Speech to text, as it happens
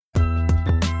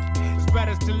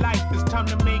to life. It's time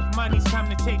to make money. It's time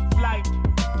to take flight.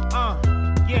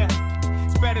 Yeah.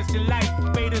 Spreaders to life.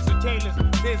 Faders or tailors.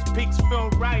 This picks feel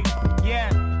right. Yeah.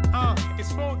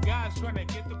 It's 4 guys trying to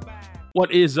get the bag.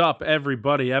 What is up,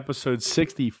 everybody? Episode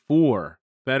 64.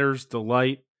 Bettor's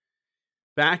Delight.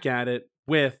 Back at it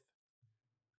with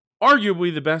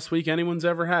arguably the best week anyone's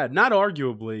ever had. Not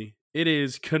arguably. It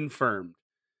is confirmed.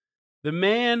 The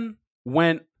man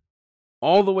went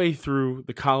all the way through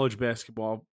the college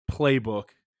basketball playbook,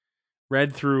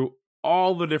 read through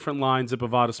all the different lines at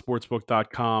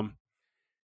bovadasportsbook.com,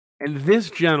 and this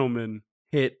gentleman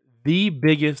hit the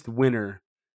biggest winner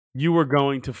you were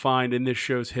going to find in this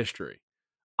show's history.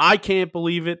 I can't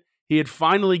believe it. He had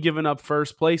finally given up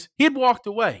first place. He had walked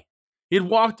away. He had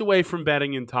walked away from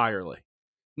betting entirely.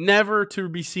 Never to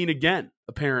be seen again,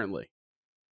 apparently.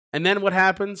 And then what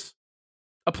happens?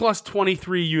 A plus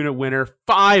 23 unit winner,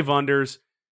 5 unders.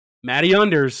 Matty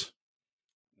Unders.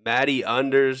 Matty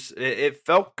Unders. It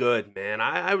felt good, man.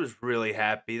 I was really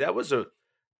happy. That was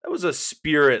a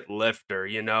spirit lifter,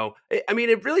 you know. I mean,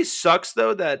 it really sucks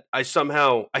though that I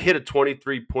hit a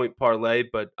 23-point parlay,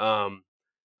 but I'm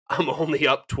only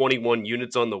up 21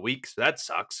 units on the week, so that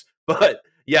sucks. But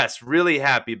yes, really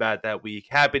happy about that week.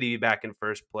 Happy to be back in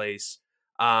first place.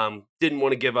 Didn't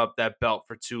want to give up that belt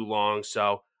for too long,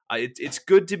 so it's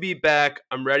good to be back.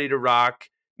 I'm ready to rock.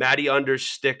 Matty Unders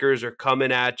stickers are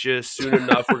coming at you soon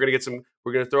enough. We're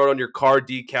gonna throw it on your car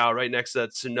decal right next to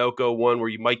that Sunoco one where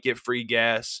you might get free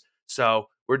gas. So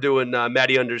we're doing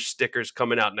Matty Unders stickers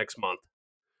coming out next month.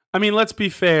 I mean, let's be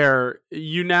fair.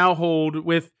 You now hold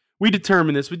with. We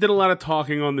determined this. We did a lot of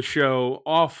talking on the show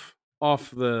off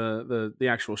the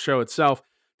actual show itself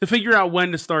to figure out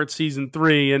when to start season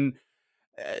 3. And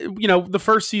the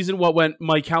first season,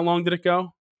 Mike? How long did it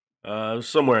go? It was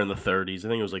somewhere in the 30s. I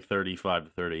think it was like 35 to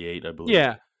 38, I believe.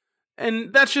 Yeah.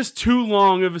 And that's just too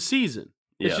long of a season.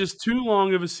 It's just too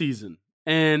long of a season.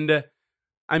 And,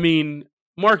 I mean,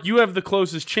 Mark, you have the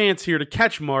closest chance here to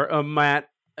catch Matt,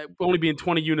 only being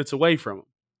 20 units away from him.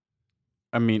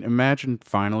 I mean, imagine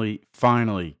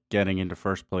finally getting into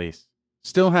first place,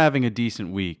 still having a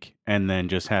decent week, and then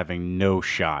just having no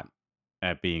shot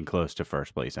at being close to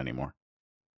first place anymore.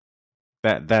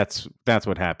 That's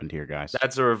what happened here, guys.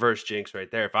 That's a reverse jinx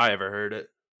right there, if I ever heard it.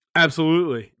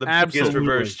 Absolutely. The biggest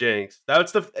reverse jinx.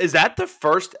 Is that the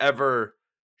first ever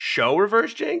show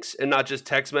reverse jinx and not just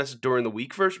text message during the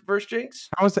week reverse jinx?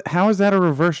 How is that a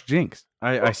reverse jinx?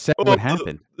 I said what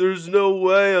happened. There's no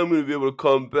way I'm going to be able to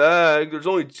come back. There's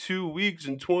only 2 weeks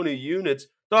and 20 units.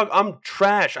 Dog, I'm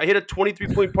trash. I hit a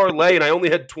 23-point parlay and I only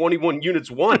had 21 units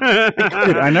won.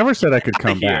 Dude, I never said I could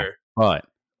come back, but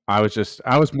I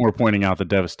was more pointing out the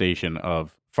devastation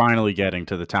of finally getting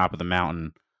to the top of the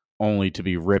mountain only to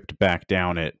be ripped back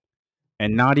down it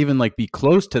and not even like be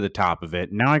close to the top of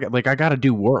it. Now I got to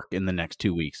do work in the next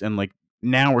 2 weeks. And like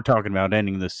now we're talking about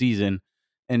ending the season.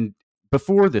 And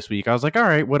before this week, I was like, all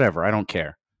right, whatever. I don't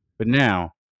care. But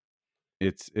now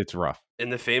it's rough.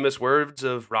 In the famous words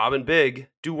of Robin Big,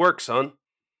 do work, son.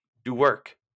 Do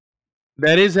work.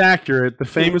 That is accurate. The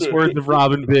famous words of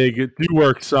Robin Big. Do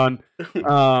work, son.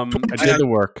 I did the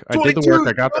work. I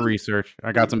got the research.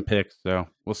 I got some picks. So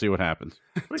we'll see what happens.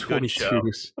 What a good show.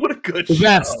 What a good show.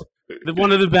 Best.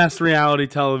 One of the best reality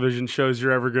television shows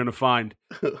you're ever going to find.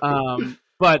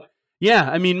 But yeah,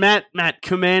 I mean, Matt,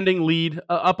 commanding lead,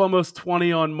 up almost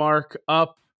 20 on Mark,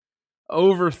 up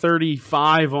over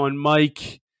 35 on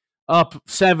Mike, up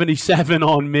 77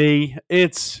 on me.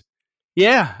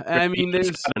 I mean,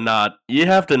 you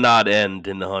have to not end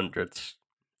in the hundreds.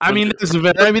 I mean, there's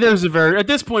a very at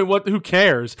this point, who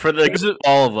cares? For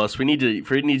all of us, we need you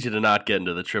to not get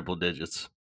into the triple digits.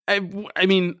 I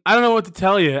mean, I don't know what to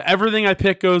tell you. Everything I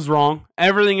pick goes wrong.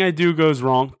 Everything I do goes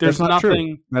wrong. There's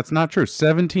nothing. That's not true.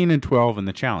 17 and 12 in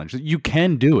the challenge. You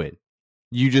can do it.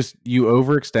 You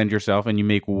overextend yourself and you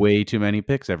make way too many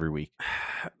picks every week.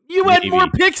 You had more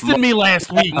picks than me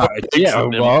last week.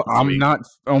 I'm not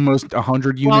almost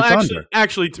 100 units under.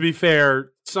 Actually, to be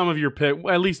fair,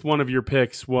 at least one of your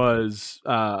picks was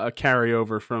a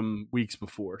carryover from weeks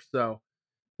before. So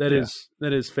that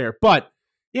is fair. But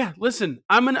yeah, listen,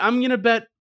 I'm gonna bet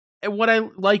what I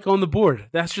like on the board.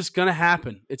 That's just gonna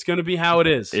happen. It's gonna be how it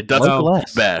is. It doesn't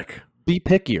look back. Be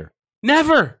pickier.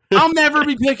 Never. I'll never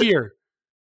be pickier.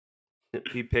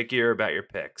 Be pickier about your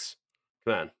picks.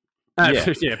 Come on. Be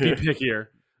pickier.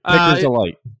 Picker's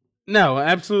delight. No,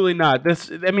 absolutely not.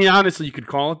 Honestly, you could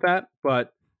call it that,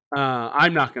 but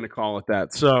I'm not going to call it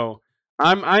that. So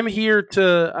I'm here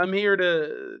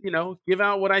to give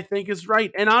out what I think is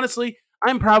right. And honestly,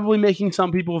 I'm probably making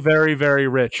some people very, very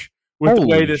rich with the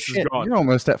way this is going. You're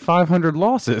almost at 500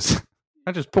 losses.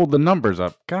 I just pulled the numbers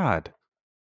up. God.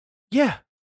 Yeah,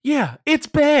 it's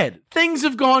bad. Things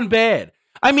have gone bad.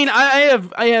 I mean,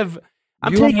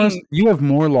 You have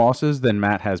more losses than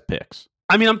Matt has picks.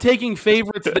 I mean, I'm taking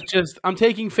favorites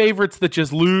that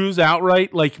just lose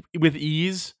outright, like with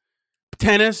ease.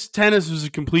 Tennis was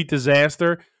a complete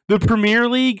disaster. The Premier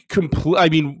League,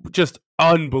 just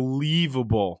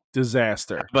unbelievable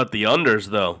disaster. How about the unders,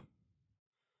 though?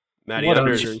 Matty What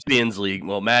unders. Champions League.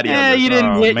 Well, Matty Yeah, unders. you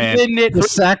didn't hit. The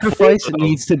sacrifice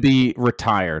needs to be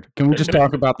retired. Can we just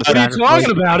talk about the What are you sacrifice?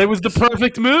 talking about? It was the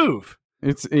perfect move.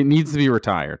 It needs to be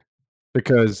retired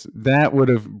because that would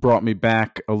have brought me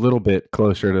back a little bit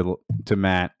closer to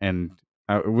Matt, and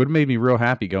it would have made me real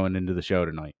happy going into the show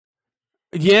tonight.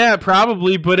 Yeah,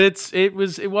 probably, but it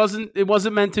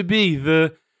wasn't meant to be.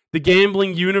 The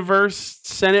gambling universe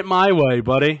sent it my way,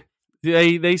 buddy.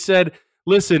 They said,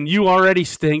 "Listen, you already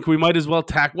stink. We might as well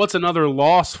tack. What's another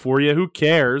loss for you? Who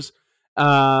cares?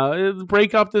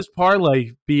 Break up this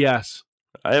parlay BS."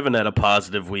 I haven't had a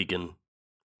positive week in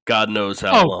God knows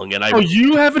how long, and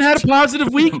you haven't had a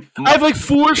positive week? I have like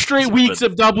 4 straight weeks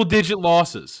of double-digit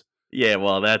losses. Yeah,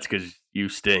 well, that's because you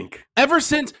stink. Ever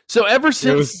since Ever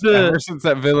since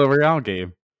that Villarreal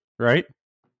game, right?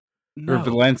 No. Or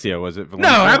Valencia, was it? No,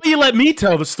 Valencia? how about you let me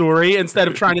tell the story instead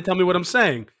of trying to tell me what I'm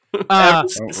saying? Ever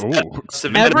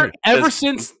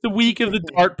since the week of the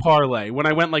dart parlay, when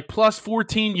I went like plus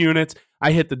 14 units,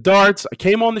 I hit the darts. I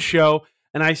came on the show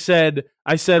and I said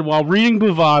while reading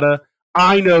Bovada,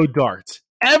 I know darts.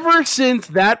 Ever since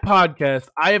that podcast,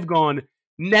 I have gone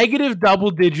negative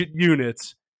double-digit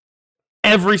units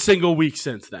every single week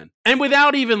since then, and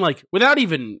not even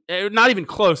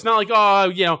close. Not like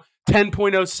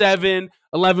 10.07,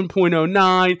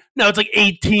 11.09. No, it's like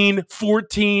 18,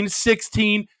 14,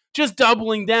 16. Just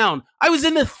doubling down. I was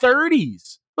in the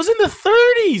 30s. Like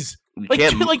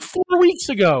 4 weeks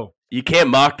ago. You can't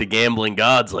mock the gambling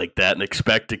gods like that and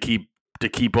expect to keep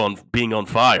on being on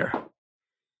fire.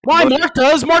 Why? Mark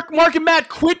does. Mark and Matt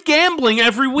quit gambling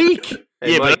every week.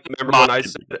 Hey, Yeah, Mike, but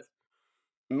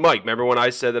remember when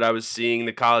I said that I was seeing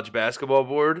the college basketball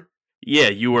board? Yeah,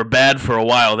 you were bad for a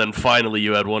while, then finally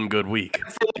you had one good week.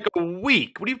 For like a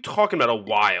week. What are you talking about, a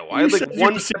while? I You had said like you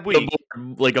one were seeing week. the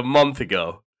board like a month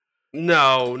ago.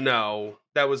 No.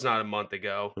 That was not a month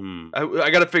ago. I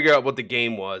got to figure out what the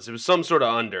game was. It was some sort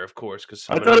of under, of course, because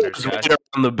I thought it was right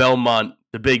around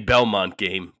the big Belmont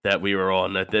game that we were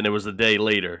on. Then it was a day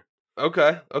later.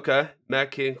 Okay.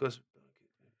 Matt King was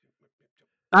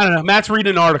I don't know. Matt's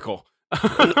reading an article.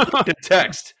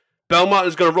 text. Belmont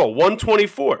is going to roll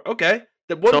 124. Okay,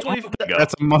 that 124.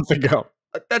 That's a month ago.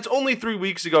 That's only 3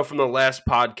 weeks ago from the last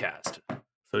podcast.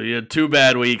 So you had 2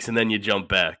 bad weeks and then you jump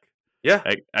back. Yeah,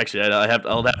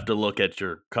 I'll have to look at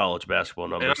your college basketball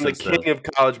numbers. and I'm the king of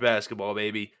college basketball,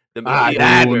 baby. That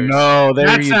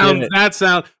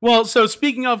sounds well. So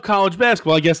speaking of college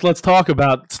basketball, I guess let's talk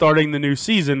about starting the new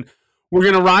season. We're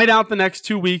gonna ride out the next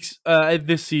 2 weeks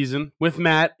this season with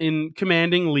Matt in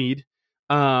commanding lead,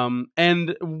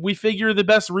 and we figure the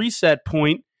best reset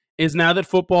point is now that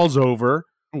football's over.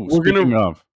 Now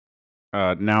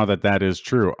that is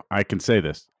true, I can say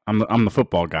this. I'm the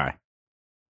football guy.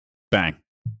 Bang.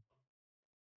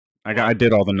 I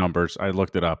did all the numbers. I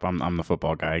looked it up. I'm the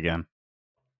football guy again.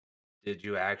 Did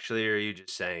you actually, or are you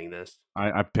just saying this?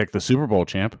 I picked the Super Bowl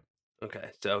champ. Okay,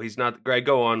 so he's not. Greg,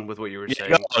 go on with what you were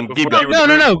saying. No.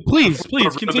 Please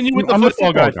continue with the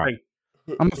football guy thing.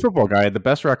 I'm the football guy. I had the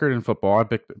best record in football. I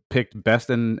picked best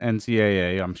in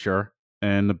NCAA, I'm sure,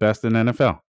 and the best in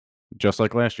NFL, just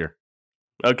like last year.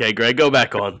 Okay, Greg, go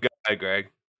back on. Go ahead, Greg.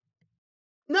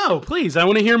 No, please. I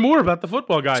want to hear more about the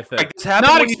football guy thing.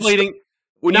 Not explaining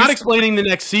the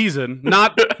next season.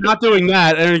 Not doing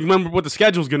that. And remember what the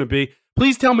schedule's going to be.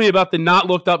 Please tell me about the not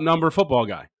looked up number football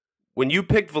guy. When you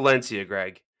picked Valencia,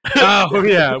 Greg. Oh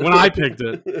yeah, when I picked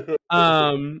it.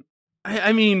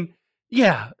 I mean,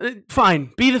 yeah,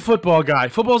 fine. Be the football guy.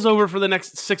 Football's over for the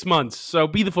next 6 months, so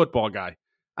be the football guy.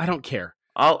 I don't care.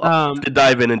 I'll have to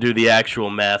dive in and do the actual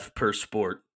math per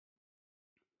sport.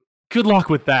 Good luck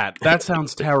with that. That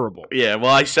sounds terrible. Yeah,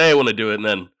 well, I say I want to do it, and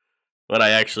then when I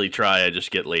actually try, I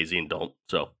just get lazy and don't.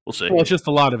 So we'll see. Well, it's just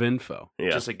a lot of info.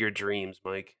 Yeah. Just like your dreams,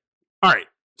 Mike. All right.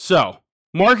 So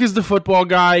Mark is the football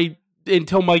guy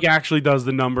until Mike actually does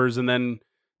the numbers, and then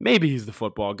maybe he's the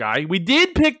football guy. We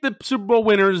did pick the Super Bowl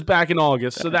winners back in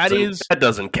August, so that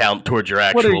doesn't count towards your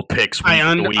actual picks.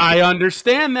 I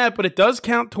understand that, but it does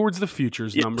count towards the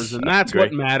futures numbers, and that's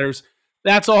what matters.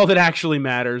 That's all that actually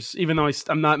matters, even though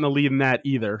I'm not in the lead in that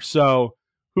either. So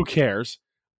who cares?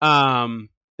 That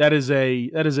is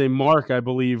a Mark, I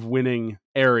believe, winning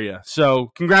area.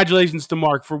 So congratulations to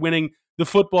Mark for winning the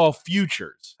football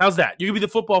futures. How's that? You can be the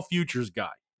football futures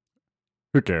guy.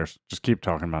 Who cares? Just keep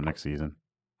talking about next season.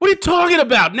 What are you talking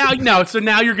about? So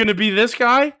now you're going to be this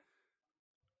guy?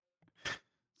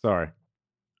 Sorry.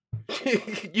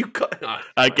 You cut. Oh,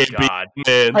 I can't be,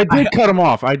 man. I did cut him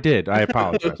off. I did. I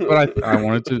apologize. But I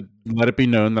wanted to let it be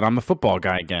known that I'm the football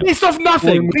guy again. Based off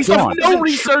nothing. Based off no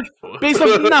research. Based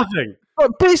off nothing.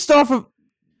 But based off of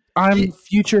I'm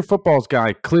future footballs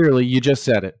guy. Clearly, you just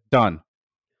said it. Done.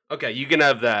 Okay, you can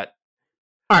have that.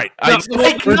 All right.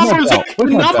 The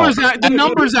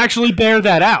numbers actually bear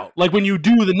that out. Like when you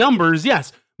do the numbers,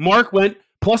 yes, Mark went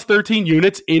plus 13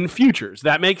 units in futures.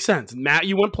 That makes sense. Matt,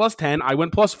 you went plus 10. I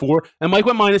went plus 4. And Mike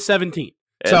went minus 17.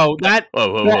 So that...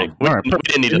 Whoa. We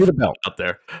didn't need a belt out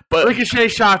there. But ricochet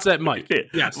shots at Mike.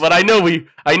 Yes. But I know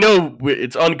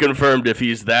it's unconfirmed if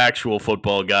he's the actual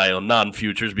football guy on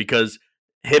non-futures because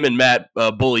him and Matt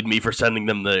bullied me for sending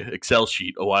them the Excel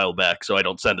sheet a while back, so I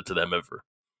don't send it to them ever.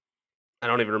 I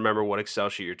don't even remember what Excel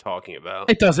sheet you're talking about.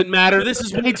 It doesn't matter. This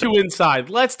is way too inside.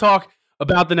 Let's talk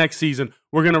about the next season.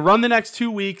 We're going to run the next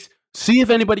 2 weeks, see if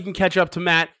anybody can catch up to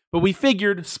Matt, but we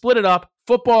figured split it up.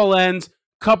 Football ends.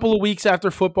 Couple of weeks after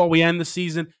football, we end the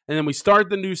season, and then we start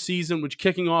the new season, which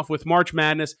kicking off with March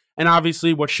Madness, and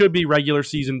obviously what should be regular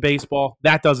season baseball.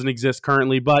 That doesn't exist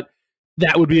currently, but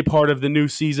that would be a part of the new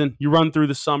season. You run through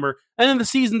the summer, and then the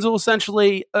seasons will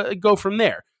essentially go from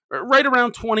there. Right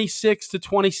around 26 to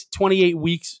 28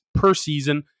 weeks per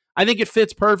season. I think it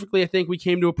fits perfectly. I think we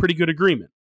came to a pretty good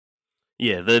agreement.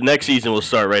 Yeah, the next season will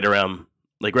start right around,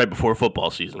 right before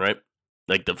football season, right?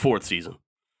 Like the 4th season.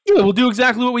 Yeah, we'll do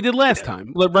exactly what we did last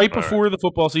time. Right before the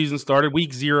football season started,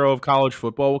 week 0 of college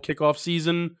football, we'll kick off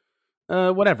season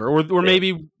whatever. Or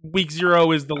maybe week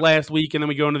 0 is the last week, and then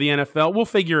we go into the NFL. We'll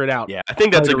figure it out. Yeah, I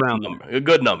think that's a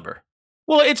good number.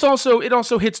 Well, it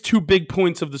also hits 2 big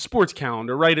points of the sports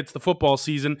calendar, right? It's the football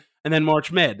season and then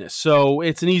March Madness. So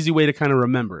it's an easy way to kind of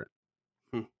remember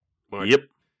it. Yep.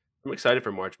 I'm excited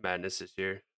for March Madness this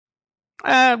year.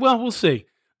 Well, we'll see.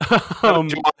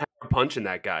 Punching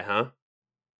that guy, huh?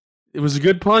 It was a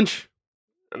good punch.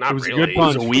 Not it was really. a good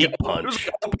punch. It was a weak punch.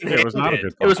 It was not a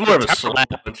good punch. It was more of a slap.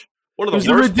 One of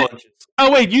the worst punches.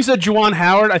 Oh, wait, you said Juwan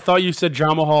Howard? I thought you said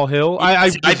Jamal Hill. I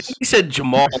think he said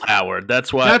Jamal Howard.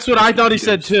 That's why. That's what I thought he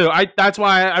said, too. That's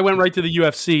why I went right to the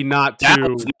UFC, not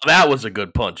to... That was a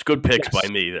good punch. Good picks by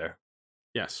me there.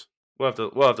 Yes. We'll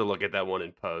have to look at that one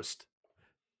in post.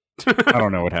 I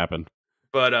don't know what happened.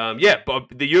 But, but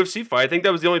the UFC fight, I think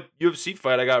that was the only UFC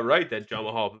fight I got right, that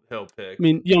Jamal Hill pick. I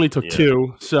mean, you only took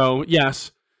 2, so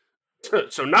yes.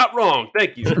 So not wrong.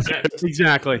 Thank you.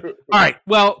 Exactly. All right.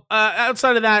 Well,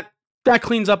 outside of that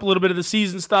cleans up a little bit of the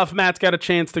season stuff. Matt's got a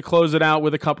chance to close it out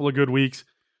with a couple of good weeks.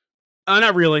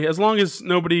 Not really, as long as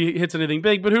nobody hits anything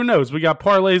big, but who knows? We got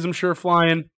parlays, I'm sure,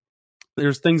 flying.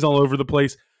 There's things all over the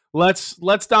place. Let's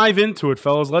dive into it,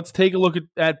 fellas. Let's take a look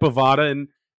at Bovada,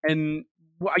 and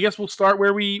I guess we'll start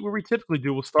where we typically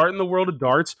do. We'll start in the world of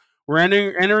darts. We're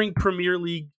entering Premier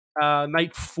League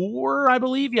night 4, I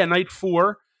believe. Yeah, night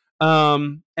 4.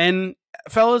 And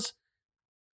fellas,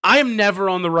 I am never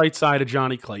on the right side of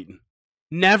Johnny Clayton.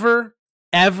 Never,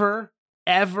 ever,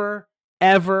 ever,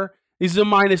 ever. He's a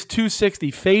minus 260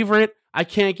 favorite. I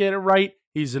can't get it right.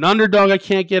 He's an underdog. I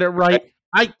can't get it right.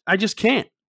 I just can't.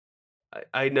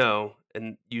 I know,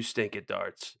 and you stink at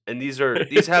darts. And these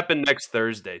happen next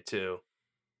Thursday too.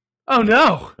 Oh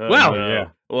no! Well, yeah.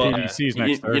 Well, PDC's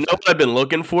next Thursday. You know what I've been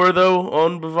looking for though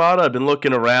on Bovada? I've been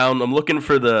looking around. I'm looking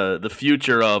for the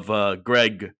future of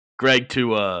Greg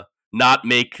to not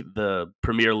make the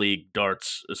Premier League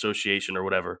Darts Association or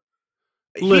whatever.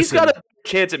 He's got a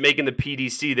chance at making the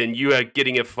PDC than you at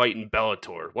getting a fight in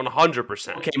Bellator.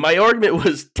 100%. Okay, my argument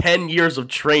was 10 years of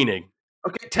training.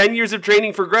 Okay, 10 years of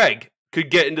training for Greg could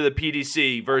get into the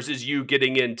PDC versus you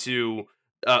getting into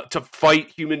to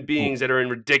fight human beings that are in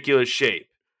ridiculous shape.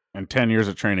 And 10 years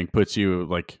of training puts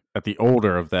you at the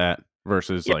older of that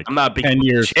versus I'm not 10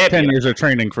 years. Champion. 10 years of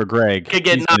training for Greg. Could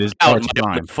get knocked out in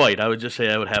my own fight. I would just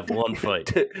say I would have one fight.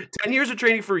 10 years of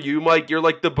training for you, Mike. You're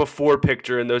like the before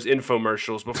picture in those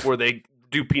infomercials before they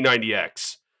do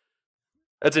P90X.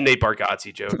 That's a Nate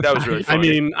Bargatze joke. That was really funny.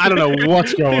 I mean, I don't know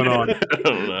what's going on. I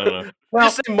don't know. Well,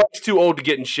 just say Mike's too old to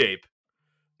get in shape.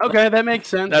 Okay, that makes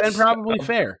sense and probably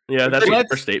fair. Yeah, that's a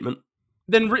fair statement.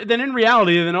 Then in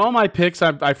reality, all my picks,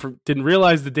 I didn't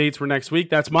realize the dates were next week.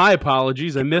 That's my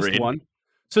apologies. I missed one.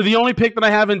 So the only pick that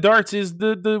I have in darts is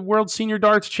the World Senior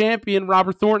Darts Champion,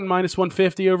 Robert Thornton, minus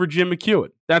 150 over Jim McEwen.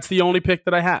 That's the only pick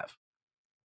that I have.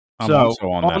 I'm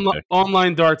also on that pick.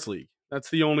 Online Darts League.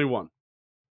 That's the only one.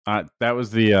 That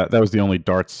was the only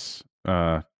darts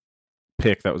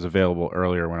pick that was available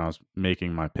earlier when I was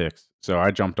making my picks. So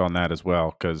I jumped on that as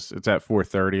well because it's at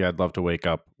 4:30. I'd love to wake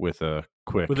up with a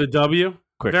quick. With a W?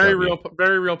 Quick Very W.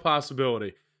 very real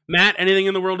possibility. Matt, anything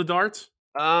in the world of darts?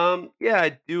 Yeah,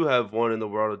 I do have one in the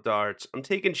world of darts. I'm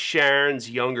taking Sharon's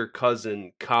younger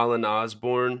cousin, Colin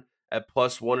Osborne, at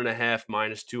plus 1.5,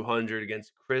 minus 200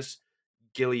 against Chris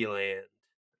Gilliland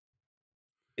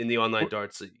in the online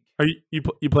darts league. Are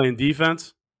you playing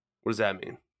defense? What does that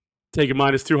mean? Taking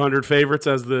minus 200 favorites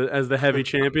as the heavy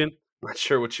champion? Not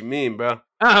sure what you mean, bro.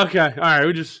 Oh, okay. All right.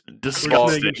 We're just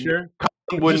Disgusting. making sure.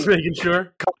 We're just making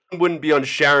sure. Colin wouldn't be on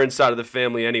Sharon's side of the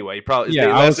family anyway. He probably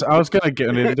I was going to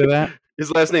get into that.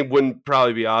 His last name wouldn't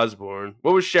probably be Osborne.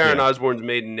 What was Sharon Osborne's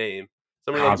maiden name?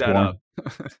 Somebody look that up.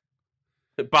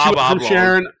 Bob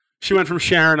Oblong. She went from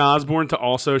Sharon Osbourne to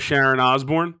also Sharon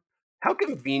Osbourne. How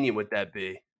convenient would that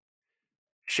be?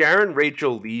 Sharon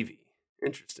Rachel Levy.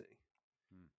 Interesting.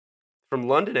 From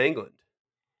London, England.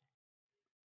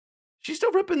 She's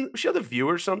still ripping. Was she on The View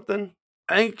or something?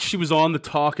 I think she was on The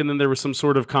Talk, and then there was some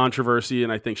sort of controversy,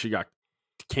 and I think she got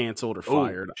canceled or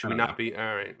fired. Should we not be?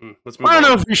 All right. Let's move on. I don't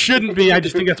know if we shouldn't be. I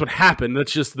just think that's what happened.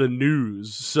 That's just the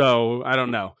news. So I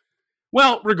don't know.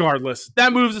 Well, regardless,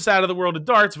 that moves us out of the world of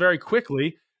darts very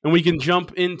quickly, and we can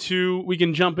jump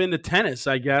into tennis,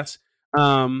 I guess.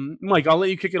 Mike, I'll let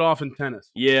you kick it off in tennis.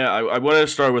 Yeah, I wanted to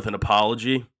start with an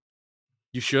apology.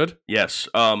 You should. Yes.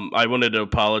 I wanted to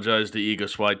apologize to Iga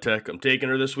Swiatek. I'm taking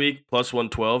her this week, plus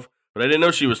 112. But I didn't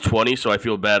know she was 20, so I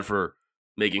feel bad for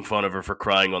making fun of her for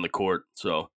crying on the court.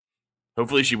 So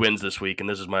hopefully she wins this week, and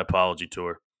this is my apology to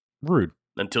her. Rude.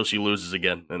 Until she loses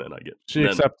again, and then I get. She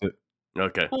accepted it.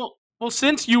 Okay. Well,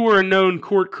 since you were a known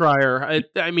court crier,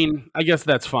 I mean, I guess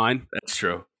that's fine. That's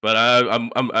true. But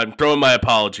I'm throwing my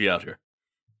apology out here.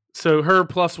 So her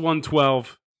plus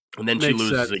 112. And then she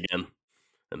loses sense. again.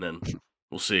 And then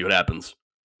we'll see what happens.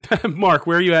 Mark,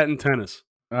 where are you at in tennis?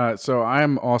 So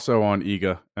I'm also on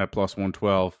Iga at plus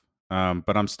 112,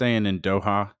 but I'm staying in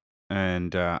Doha,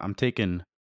 and I'm taking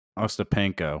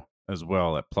Ostapenko as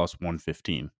well at plus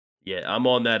 115. Yeah, I'm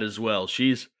on that as well.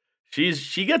 She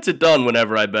gets it done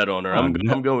whenever I bet on her. I'm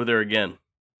going with her again.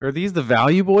 Are these the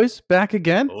Value Boys back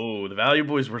again? Oh, the Value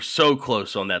Boys were so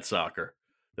close on that soccer.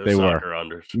 They soccer were.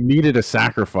 Unders. Needed a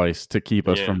sacrifice to keep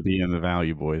us from being the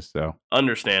Value Boys, so.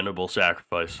 Understandable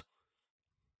sacrifice.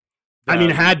 I mean,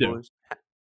 had to.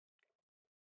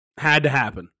 Had to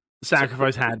happen. The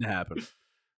sacrifice had to happen.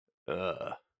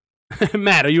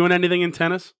 Matt, are you on anything in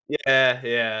tennis?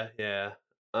 Yeah.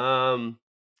 I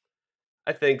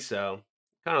think so.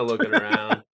 Kind of looking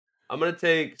around. I'm going to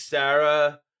take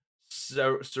Sarah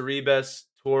Cerebes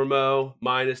Tormo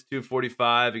minus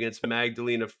 245 against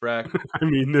Magdalena Freck. I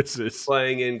mean, this is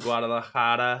playing in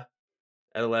Guadalajara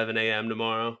at 11 a.m.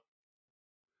 tomorrow.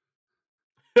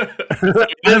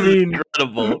 I mean,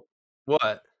 incredible.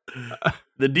 What?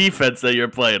 The defense that you're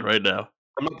playing right now.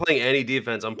 I'm not playing any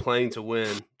defense. I'm playing to win.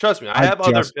 Trust me, I have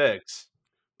other picks.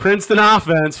 Princeton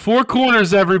offense, 4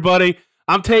 corners, everybody.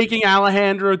 I'm taking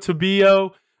Alejandro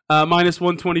Tobio minus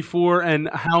 124 and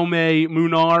Jaume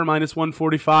Munar minus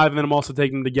 145, and then I'm also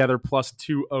taking them together plus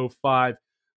 205.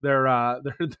 They're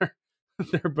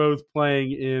both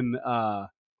playing in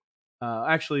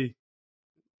actually,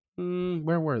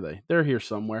 where were they? They're here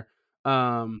somewhere.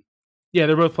 Yeah,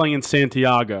 they're both playing in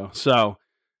Santiago. So,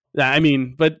 I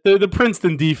mean, but the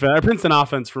Princeton defense, Princeton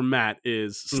offense from Matt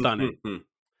is stunning.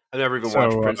 I've never even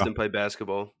watched Princeton play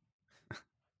basketball.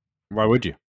 Why would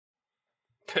you?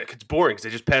 It's boring because they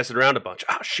just pass it around a bunch.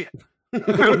 Oh, shit.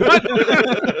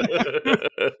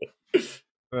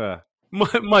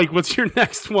 Mike, what's your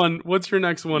next one? What's your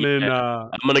next one in? I'm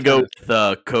going to go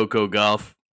with Coco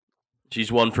Gauff.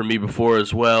 She's won for me before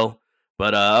as well.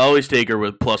 But I always take her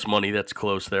with plus money. That's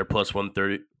close there. Plus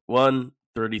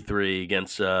 133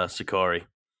 against Sakari.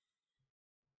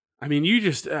 I mean, you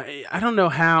just I don't know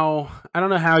how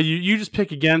you just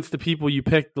pick against the people you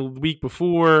picked the week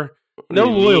before. No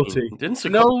loyalty. Didn't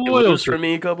Sakari lose for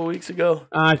me a couple weeks ago?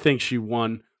 I think she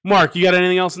won. Mark, you got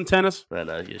anything else in tennis?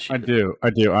 Yes, I do.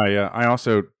 I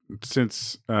also,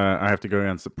 since I have to go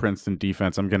against the Princeton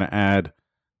defense, I'm going to add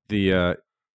the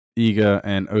Iga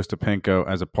and Ostapenko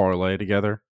as a parlay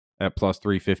together at plus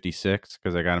 356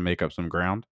 because I got to make up some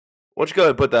ground. Why don't you go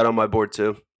ahead and put that on my board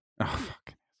too? Oh,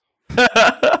 fuck.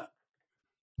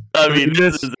 I mean,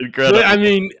 this is incredible. I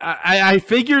mean, I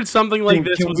figured something like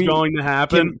this was going to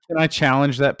happen. Can I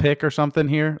challenge that pick or something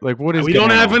here? Like, what is? We don't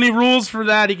have any rules for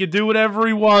that. He could do whatever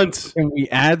he wants. Can we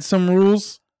add some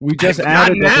rules? We just not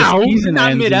added now. The season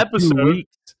Not ends in mid-episode. 2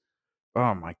 weeks.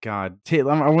 Oh my god!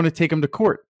 I want to take him to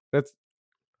court.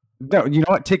 No, you know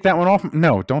what? Take that one off.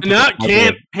 No, don't. No,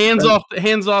 can't. Hands off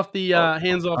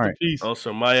the piece.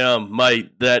 Also,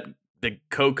 the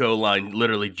Coco line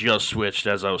literally just switched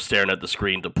as I was staring at the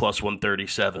screen to plus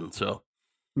 137. So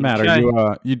Matt, Okay.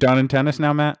 are you done in tennis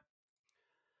now, Matt?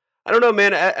 I don't know,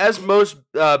 man. As most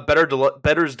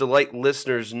Better's Delight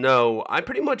listeners know, I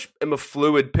pretty much am a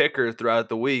fluid picker throughout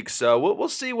the week. So we'll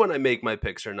see when I make my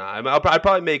picks or not. I'll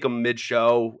probably make them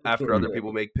mid-show after other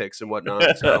people make picks and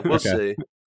whatnot. So we'll see.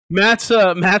 Matt's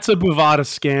a Bovada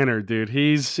scanner, dude.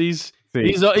 He's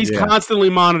constantly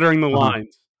monitoring the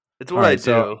lines. It's what I do.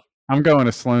 So I'm going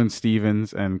to Sloane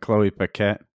Stephens and Chloe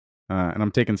Paquette, and I'm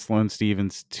taking Sloane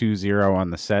Stephens 2-0 on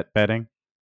the set betting.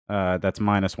 That's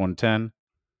minus 110.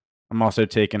 I'm also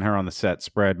taking her on the set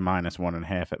spread minus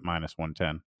 1.5 at minus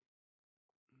 110.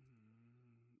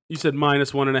 You said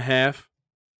minus 1.5.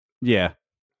 Yeah.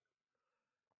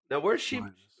 Now, where's she?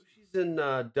 She's in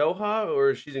Doha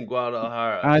or she's in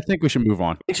Guadalajara? I think we should move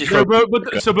on.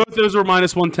 So both those were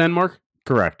minus 110, Mark?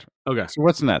 Correct. Okay. So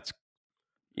what's next?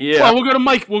 Yeah. Well, we'll go to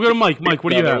Mike. Mike,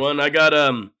 what do you have? One. I got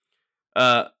I'm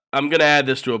gonna add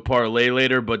this to a parlay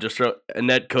later, but just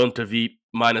Annette Kontaveit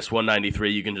minus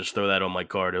 193. You can just throw that on my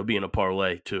card. It'll be in a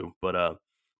parlay too. But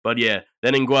yeah.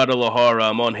 Then in Guadalajara,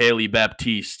 I'm on Haley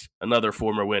Baptiste, another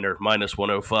former winner, minus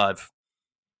 105.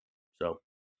 So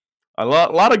a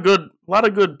lot of good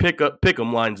pick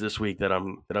 'em lines this week that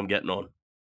I'm getting on.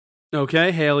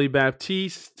 Okay, Haley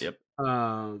Baptiste. Yep.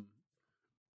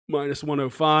 Minus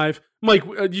 105. Mike,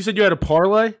 you said you had a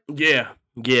parlay? Yeah.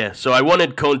 So I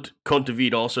wanted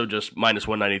Kontaveit also just minus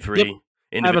 193. Yep.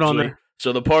 Individually. Have it on there.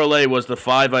 So the parlay was the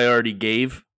 5 I already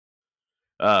gave.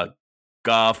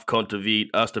 Goff,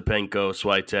 Kontaveit, Ostapenko,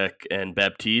 Swiatek, and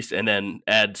Baptiste, and then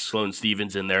add Sloane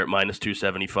Stephens in there at minus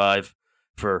 275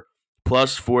 for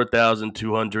plus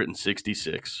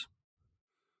 4,266.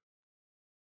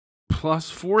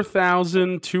 Plus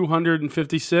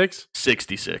 4,256?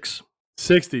 66.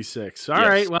 66. All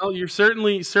right. Well, you're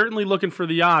certainly looking for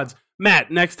the odds.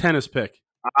 Matt, next tennis pick.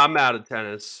 I'm out of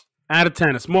tennis. Out of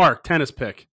tennis. Mark, tennis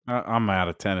pick. I'm out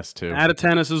of tennis too. Out of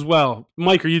tennis as well.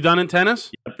 Mike, are you done in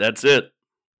tennis? Yep, that's it.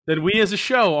 Then we as a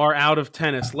show are out of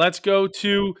tennis. Let's go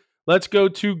to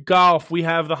golf. We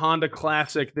have the Honda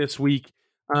Classic this week.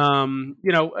 A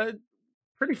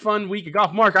pretty fun week of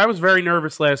golf. Mark, I was very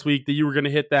nervous last week that you were going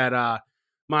to hit that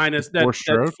minus that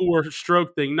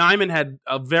 4-stroke thing. Nyman had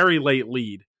a very late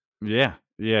lead. Yeah.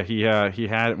 He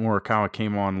had it. Morikawa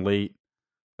came on late.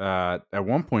 At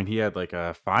one point, he had like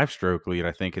a 5-stroke lead,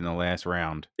 I think, in the last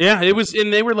round. Yeah, it was,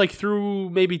 and they were like through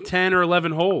maybe 10 or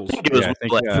 11 holes. I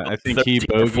think he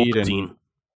bogeyed, and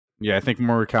I think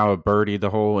Morikawa birdied the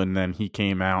hole, and then he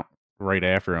came out right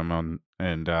after him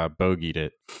and bogeyed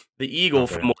it. The eagle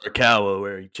from Morikawa,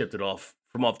 where he chipped it off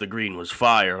the green, was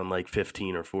fire on like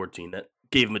 15 or 14. That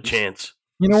gave him a chance.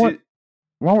 You know what?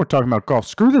 While we're talking about golf,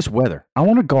 screw this weather. I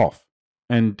want to golf,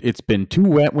 and it's been too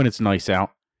wet when it's nice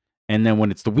out. And then when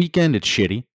it's the weekend, it's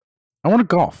shitty. I want to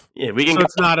golf. Yeah, we can. So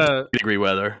it's not a degree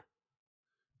weather.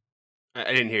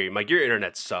 I didn't hear you, Mike. Your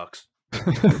internet sucks.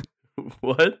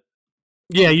 What?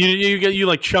 Yeah, you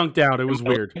like chunked out. It was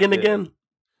weird. Again.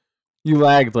 You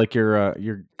lagged like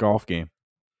your golf game.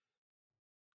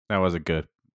 That wasn't good.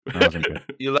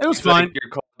 You lagged it was fine. Like your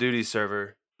Call of Duty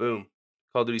server. Boom.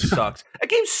 Call of Duty sucks. That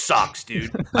game sucks,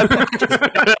 dude.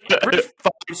 Every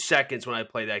 5 seconds when I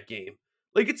play that game.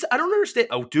 Like, I don't understand.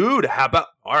 Oh, dude, how about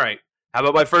my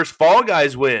first Fall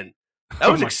Guys win?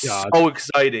 That was so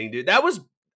exciting, dude. That was,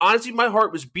 honestly, my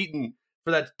heart was beating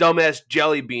for that dumbass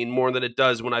jelly bean more than it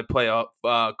does when I play a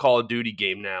Call of Duty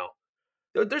game now.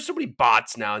 There's so many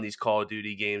bots now in these Call of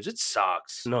Duty games. It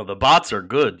sucks. No, the bots are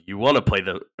good. You want to play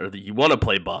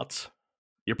bots.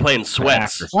 You're playing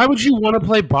sweats. Why would you want to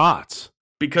play bots?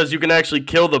 Because you can actually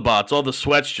kill the bots. All the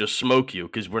sweats just smoke you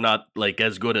because we're not like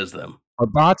as good as them. Are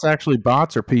bots actually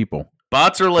bots or people?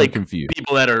 Bots are like confused.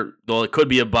 People that are, well, it could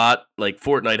be a bot. Like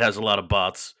Fortnite has a lot of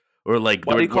bots. Or like,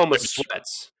 why do you call them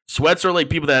sweats? Sweats are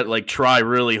like people that like try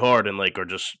really hard and like are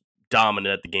just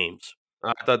dominant at the games.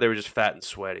 I thought they were just fat and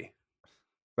sweaty.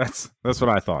 That's what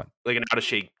I thought. Like an out of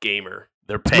shape gamer.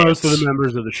 They're pants. Most of the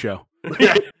members of the show.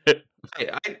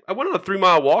 Hey, I went on a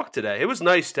 3-mile walk today. It was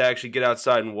nice to actually get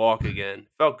outside and walk again.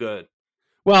 Felt good.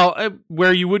 Well,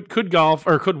 where you could golf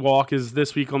or could walk is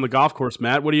this week on the golf course,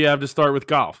 Matt. What do you have to start with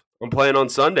golf? I'm playing on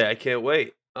Sunday. I can't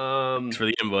wait. Thanks for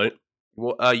the invite.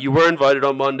 Well, you were invited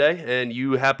on Monday, and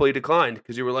you happily declined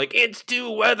because you were like, it's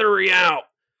too weathery out.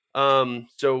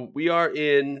 So we are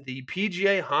in the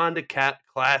PGA Honda Cat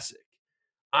Classic.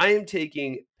 I am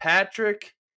taking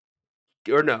Patrick,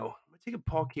 or no, am I taking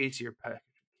Paul Casey or Patrick?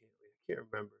 I can't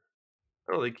remember.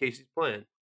 I don't think Casey's playing.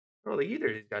 I don't think either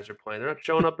of these guys are playing. They're not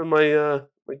showing up in my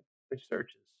my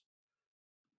searches.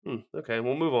 Okay,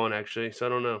 we'll move on, actually, so I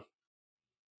don't know.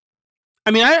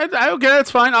 I mean, I okay,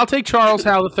 that's fine. I'll take Charles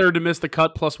Howell III to miss the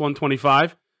cut plus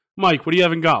 125. Mike, what do you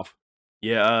have in golf?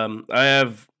 Yeah, I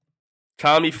have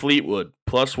Tommy Fleetwood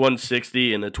plus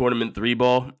 160 in the tournament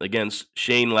 3-ball against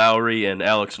Shane Lowry and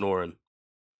Alex Noren.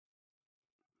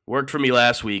 Worked for me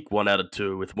last week, 1 out of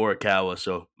 2 with Morikawa,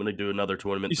 so I'm going to do another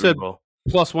tournament 3-ball.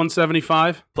 Plus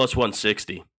 175? Plus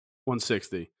 160.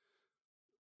 160.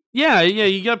 Yeah,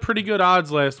 you got pretty good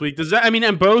odds last week. Does that? I mean,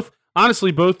 and both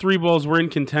 3-balls were in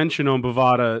contention on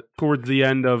Bovada towards the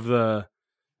end of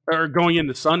going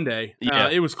into Sunday. Yeah.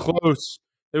 It was close.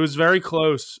 It was very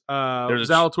close.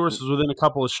 Zalatoris was within a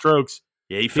couple of strokes.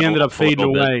 Yeah, he ended up fading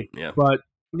away. Yeah. But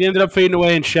he ended up fading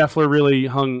away, and Scheffler really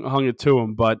hung it to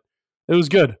him. But it was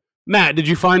good. Matt, did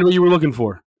you find what you were looking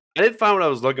for? I didn't find what I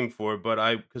was looking for, but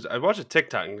because I watched a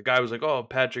TikTok and the guy was like, "Oh,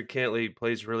 Patrick Cantlay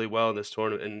plays really well in this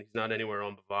tournament, and he's not anywhere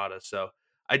on Bovada." So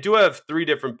I do have 3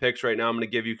 different picks right now. I'm going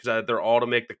to give you because they're all to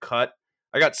make the cut.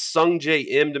 I got Sung J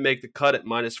M to make the cut at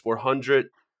minus 400.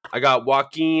 I got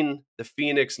Joaquin the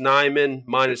Phoenix Nyman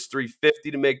minus 350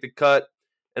 to make the cut,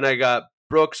 and I got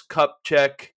Brooks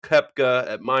Koepka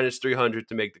at minus 300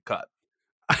 to make the cut.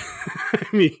 I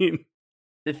mean,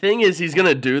 the thing is, he's going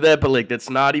to do that, but like that's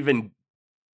not even.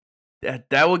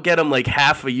 That will get him like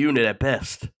half a unit at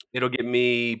best. It'll get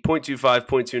me 0.25,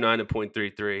 0.29, and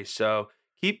 0.33. So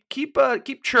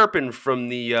keep chirping from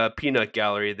the peanut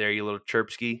gallery there, you little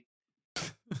chirpski.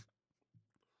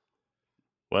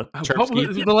 What?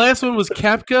 The last one was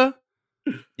Koepka?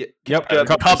 Yeah, Yep.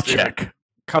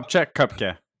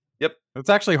 Koepka. Yep. It's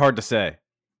actually hard to say.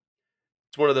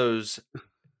 It's one of those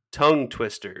tongue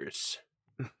twisters.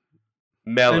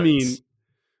 Melons.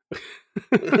 I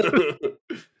mean...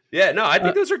 Yeah, no, I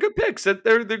think those are good picks.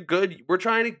 They're good. We're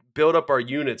trying to build up our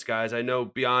units, guys. I know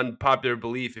beyond popular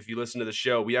belief, if you listen to the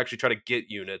show, we actually try to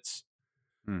get units.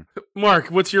 Mark,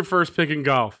 what's your first pick in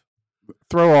golf?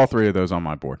 Throw all 3 of those on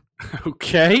my board.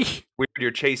 Okay. Weird,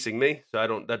 you're chasing me,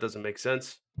 so that doesn't make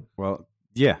sense. Well,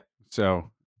 yeah. So,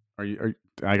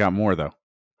 I got more though.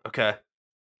 Okay.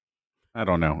 I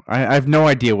don't know. I have no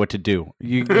idea what to do.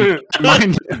 He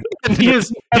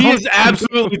is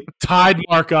absolutely tied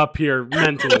Mark up here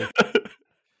mentally.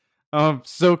 I'm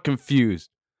so confused.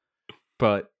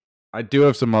 But I do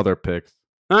have some other picks.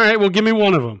 All right, well, give me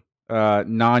one of them.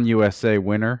 Non-USA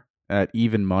winner at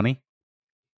even money.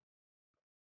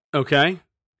 Okay.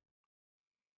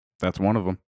 That's one of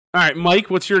them. All right, Mike,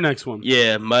 what's your next one?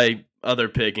 Yeah, my other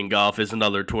pick in golf is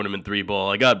another tournament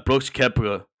 3-ball. I got Brooks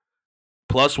Koepka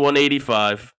plus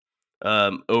 185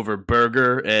 over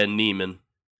Berger and Neiman.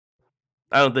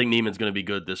 I don't think Neiman's going to be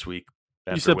good this week.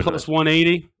 You said plus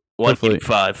 180?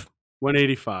 185.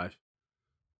 185.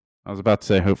 I was about to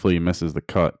say hopefully he misses the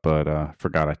cut, but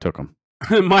forgot I took him.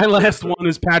 My last one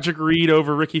is Patrick Reed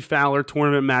over Ricky Fowler,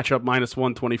 tournament matchup minus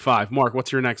 125. Mark,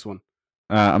 what's your next one?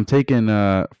 I'm taking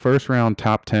first round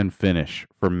top 10 finish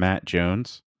for Matt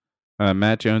Jones.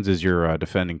 Matt Jones is your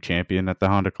defending champion at the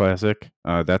Honda Classic.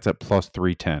 That's at plus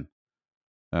 310.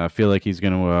 I feel like he's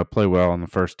going to play well on the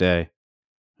first day.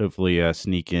 Hopefully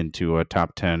sneak into a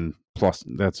top 10 plus.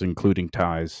 That's including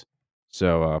ties.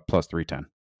 So plus 310.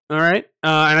 All right.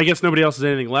 And I guess nobody else has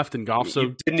anything left in golf. So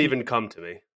you didn't even come to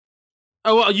me.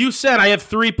 Oh, well, you said I have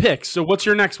 3 picks. So what's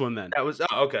your next one then? That was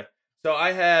okay. So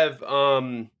I have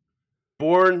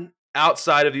born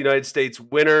outside of the United States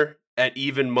winner at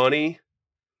even money.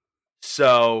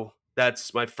 So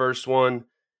that's my first one.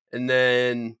 And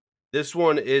then this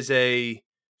one is a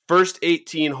first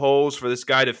 18 holes for this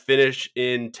guy to finish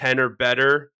in 10 or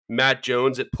better. Matt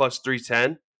Jones at plus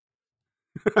 310.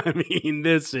 I mean,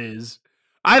 this is...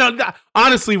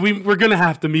 Honestly, we're going to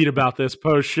have to meet about this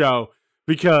post-show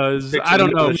because I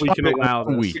don't know if we can allow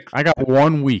this. I got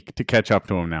 1 week to catch up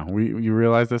to him now. You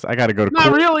realize this? I got to go to court.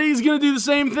 Not really. He's going to do the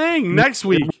same thing next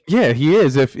week. Yeah, he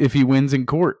is if he wins in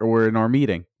court or in our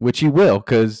meeting, which he will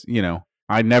because,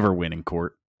 I never win in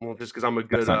court. Well, just because I'm a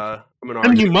good, I'm an argument.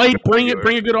 And you might bring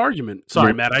a good argument.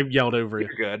 Sorry, Matt, I yelled over you.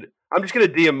 You're good. I'm just going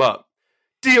to D him up.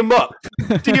 D him up.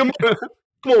 D him up.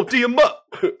 Come on, D him up.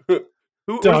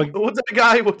 What's that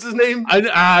guy? What's his name?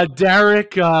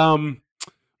 Derek. He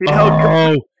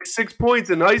held 6 points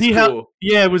in high school.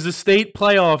 It was a state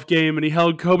playoff game, and he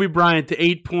held Kobe Bryant to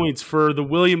 8 points for the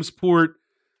Williamsport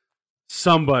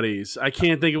somebodies. I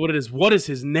can't think of what it is. What is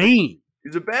his name?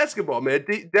 He's a basketball man.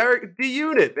 Derek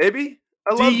D-Unit, baby.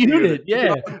 I love D-Unit,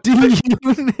 yeah.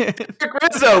 D-Unit. Derek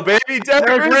Rizzo, baby.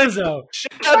 Derek Rizzo.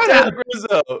 Shout out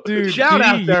Rizzo. Dude, shout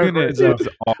out Derek Rizzo. That's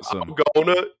awesome. I'm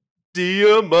gonna D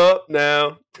him up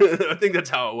now. I think that's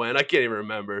how it went. I can't even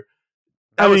remember.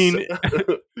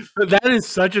 That is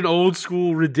such an old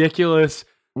school, ridiculous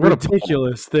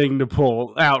thing to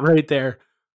pull out right there.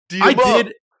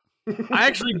 I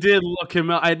actually did look him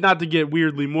up. Not to get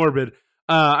weirdly morbid.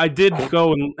 I did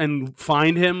go and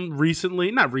find him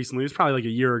recently. Not recently. It was probably like a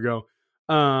year ago.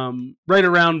 Right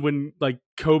around when like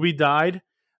Kobe died.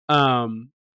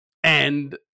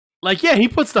 And like, yeah, he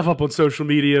put stuff up on social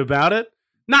media about it.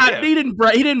 He didn't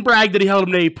brag that he held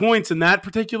him to 8 points in that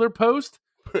particular post,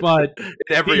 but in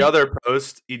every other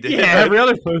post he did. Yeah, every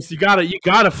other post you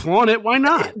gotta flaunt it. Why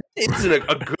not? It's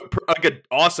an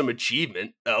awesome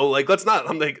achievement though. Like, let's not.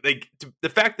 I'm like the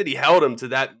fact that he held him to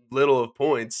that little of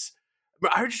points.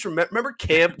 I just remember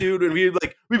camp, dude, when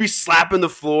we'd be slapping the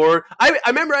floor. I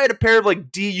remember I had a pair of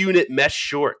like D-Unit mesh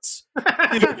shorts.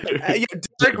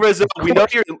 Derek Rizzo,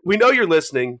 we know you're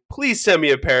listening. Please send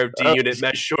me a pair of D-Unit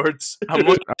mesh shorts.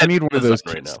 I need one of those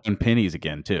right now. And pennies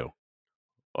again too.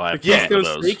 Well,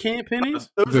 those camp pennies.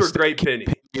 Those were great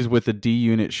pennies with the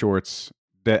D-Unit shorts.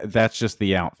 That's just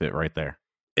the outfit right there.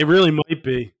 It really might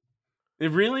be.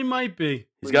 It really might be.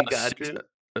 He's got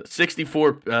a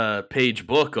 64 page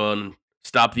book on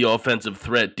Stop the Offensive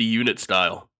Threat D-Unit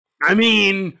style. I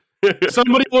mean,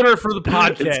 somebody order for the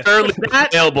podcast. It's currently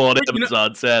available on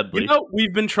Amazon, sadly.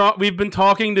 We've been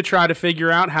talking to try to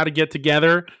figure out how to get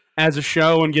together as a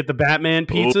show and get the Batman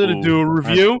pizza to do a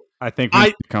review. I think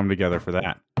we come together for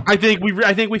that. I think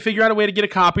we figure out a way to get a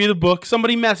copy of the book.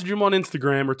 Somebody message him on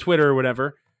Instagram or Twitter or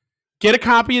whatever. Get a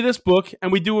copy of this book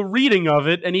and we do a reading of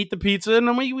it and eat the pizza and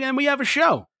then we have a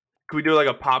show. Can we do like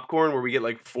a popcorn where we get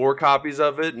like 4 copies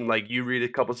of it and like you read a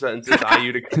couple sentences, I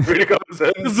read a couple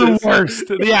sentences? This is the worst.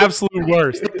 The absolute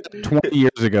worst. 20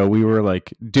 years ago, we were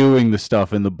like doing the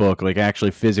stuff in the book, like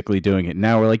actually physically doing it.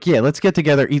 Now we're like, yeah, let's get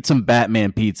together, eat some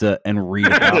Batman pizza, and read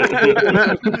about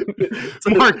it.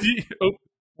 So Mark,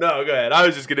 No, go ahead. I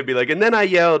was just going to be like, and then I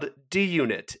yelled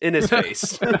D-Unit in his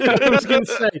face. I was going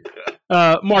to say,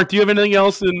 Mark, do you have anything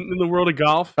else in the world of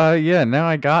golf? Yeah, now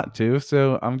I got to.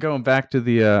 So I'm going back to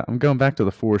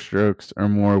the 4 strokes or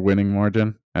more winning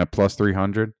margin at plus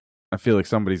 300. I feel like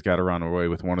somebody's got to run away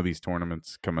with one of these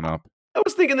tournaments coming up. I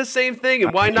was thinking the same thing,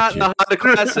 and why not in the Honda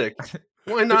Classic?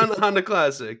 Why not in the Honda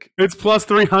Classic? It's plus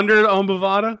 300 on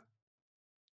Bovada?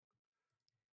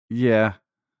 Yeah.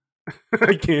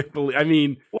 I can't believe. I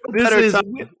mean, we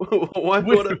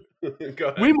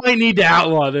might need to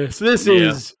outlaw this.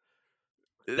 That's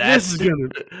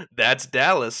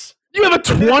Dallas. You have a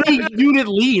 20-unit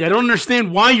lead. I don't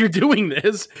understand why you're doing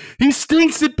this. He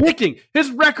stinks at picking.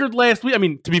 His record last week. I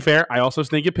mean, to be fair, I also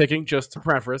stink at picking. Just to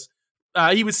preface,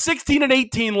 he was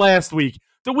 16-18 last week.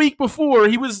 The week before,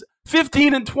 he was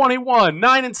 15-21,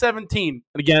 9-17. And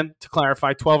again, to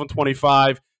clarify,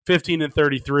 12-25,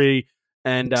 15-33.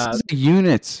 And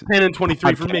units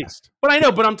 10-23 for me. But I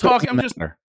know, but I'm talking.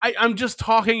 I'm just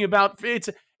talking about it's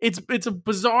a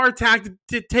bizarre tactic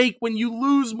to take when you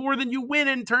lose more than you win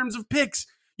in terms of picks.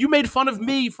 You made fun of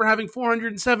me for having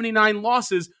 479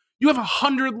 losses. You have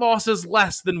 100 losses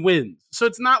less than wins. So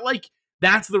it's not like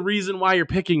that's the reason why you're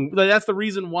picking. That's the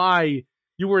reason why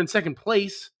you were in second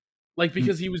place. Like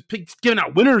because he was giving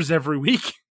out winners every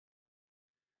week.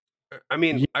 I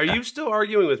mean, are you still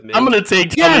arguing with me? I'm going to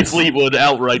take Tommy Fleetwood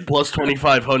outright plus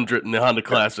 2,500 in the Honda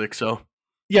Classic. So,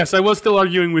 yes, I was still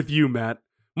arguing with you, Matt.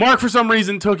 Mark, for some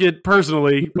reason, took it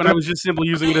personally when I was just simply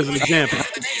using it as an example.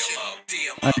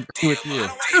 I agree with you.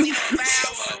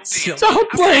 Stop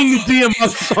playing the DM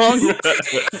Up song.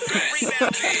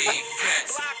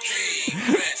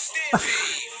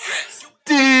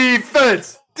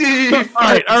 Defense. All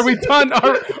right, are we done?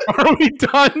 Are we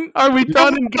done? Are we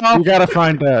done in golf? You gotta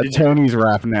find Tony's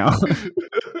rap now.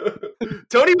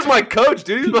 Tony was my coach,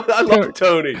 dude. I love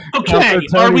Tony. Okay,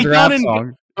 are we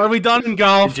done in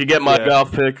golf? Did you get my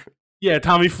golf pick? Yeah,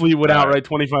 Tommy Fleetwood outright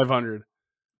 2,500.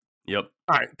 Yep.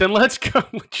 All right, then let's go.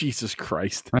 Jesus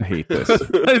Christ, I hate this.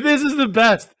 This is the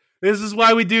best. This is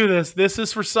why we do this. This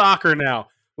is for soccer now.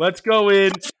 Let's go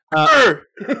in.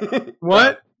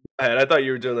 What? I thought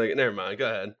you were doing like. Never mind. Go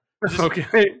ahead.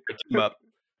 Okay.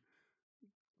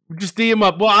 Just D him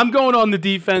up. Well, I'm going on the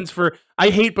defense for.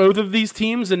 I hate both of these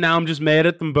teams, and now I'm just mad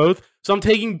at them both. So I'm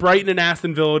taking Brighton and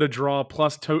Aston Villa to draw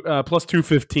plus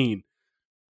 215.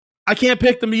 I can't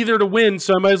pick them either to win,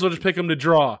 so I might as well just pick them to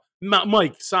draw.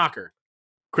 Mike, soccer.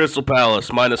 Crystal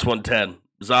Palace minus 110.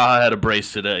 Zaha had a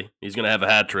brace today. He's going to have a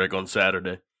hat trick on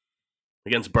Saturday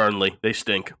against Burnley. They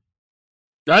stink.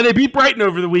 They beat Brighton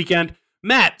over the weekend.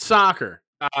 Matt, soccer.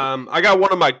 I got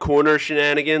one of my corner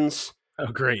shenanigans. Oh,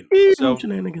 great. So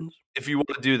shenanigans. If you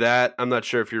want to do that, I'm not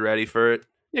sure if you're ready for it.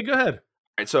 Yeah, go ahead. All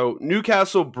right, so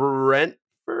Newcastle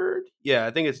Brentford. Yeah,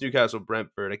 I think it's Newcastle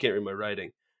Brentford. I can't read my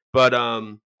writing. But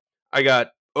I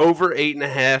got over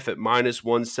 8.5 at minus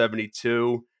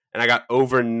 172, and I got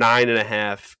over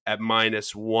 9.5 at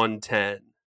minus 110.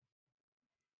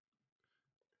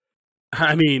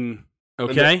 I mean,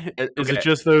 Okay. Is it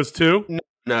just those two?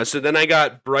 No. So then I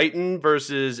got Brighton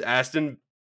versus Aston.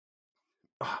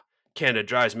 Oh, Canada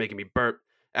Dry is making me burp.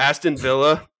 Aston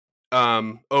Villa,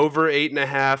 over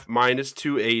 8.5 minus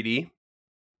 280.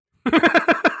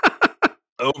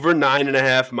 Over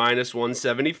 9.5 minus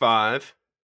 175.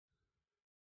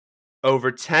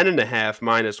 Over 10.5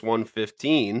 minus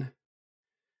 115.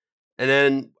 And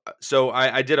then, so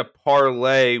I did a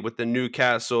parlay with the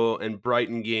Newcastle and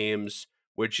Brighton games,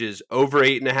 which is over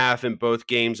 8.5 in both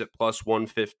games at plus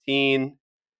 115.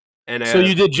 And so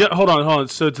you did, hold on.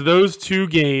 So it's those two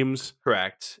games.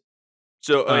 Correct.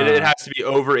 So it has to be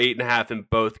over 8.5 in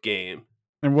both games.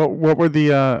 And what were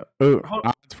the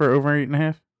odds for over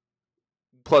 8.5?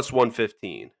 Plus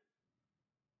 115.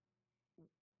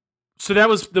 So that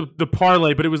was the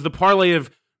parlay, but it was the parlay of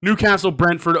Newcastle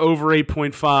Brentford over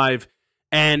 8.5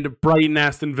 and Brighton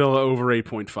Aston Villa over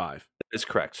 8.5. That is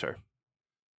correct, sir.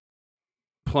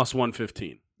 Plus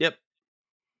 115. Yep.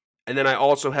 And then I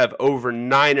also have over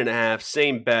 9.5,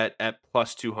 same bet at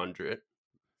plus 200.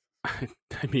 I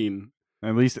mean,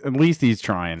 at least he's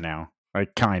trying now.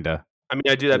 Like kinda. I mean,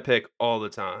 I do that pick all the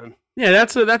time. Yeah,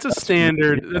 that's a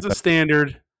standard. That's a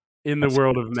standard in the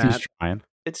world of Matt. He's trying.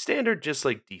 It's standard, just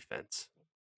like defense.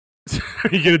 Are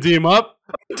you gonna D him up?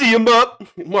 D him up,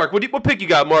 Mark. What pick you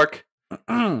got, Mark?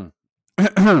 Don't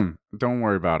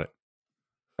worry about it.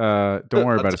 Don't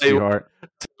worry about it, sweetheart.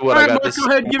 All right, Mark, go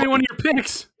ahead and give me one of your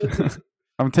picks.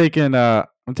 I'm taking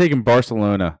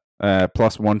Barcelona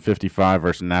plus 155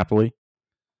 versus Napoli.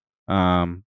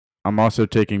 I'm also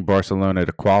taking Barcelona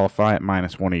to qualify at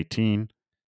minus 118,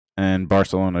 and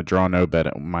Barcelona draw no bet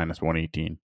at minus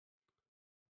 118.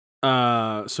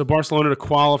 So Barcelona to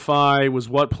qualify was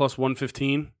what, plus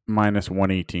 115? Minus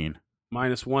 118.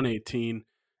 Minus 118,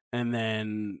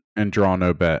 and draw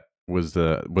no bet was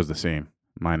the same,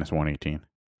 minus 118.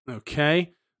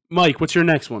 Okay, Mike, what's your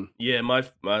next one? Yeah,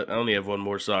 I only have one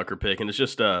more soccer pick, and it's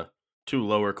just two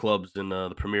lower clubs in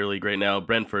the Premier League right now,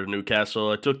 Brentford and Newcastle.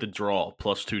 I took the draw,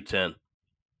 plus 210.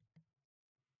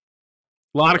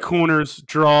 A lot of corners,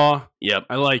 draw. Yep.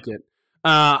 I like it.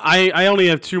 I only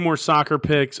have two more soccer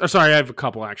picks. Oh, sorry, I have a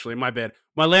couple, actually. My bad.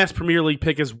 My last Premier League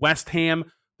pick is West Ham.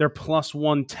 They're plus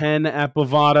 110 at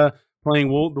Bovada, playing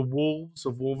the Wolves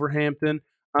of Wolverhampton.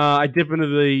 I dip into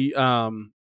the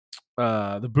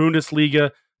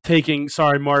Bundesliga, taking,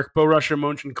 Mark, Borussia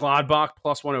Mönchengladbach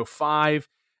plus 105,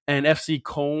 and FC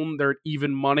Köln, they're at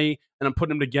even money, and I'm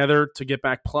putting them together to get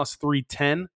back plus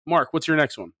 310. Mark, what's your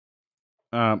next one?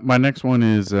 My next one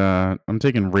is I'm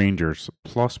taking Rangers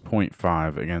plus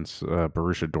 0.5 against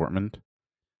Borussia Dortmund.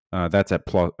 That's at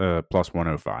plus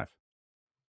 105.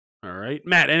 All right.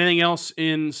 Matt, anything else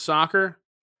in soccer?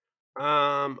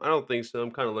 I don't think so.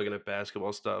 I'm kind of looking at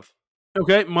basketball stuff.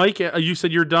 Okay, Mike, you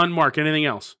said you're done. Mark, anything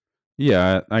else?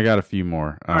 Yeah, I got a few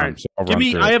more. All right. So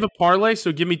I have a parlay,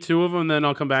 so give me two of them, then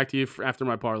I'll come back to you after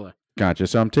my parlay. Gotcha.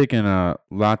 So I'm taking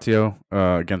Lazio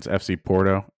against FC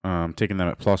Porto. Taking them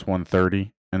at plus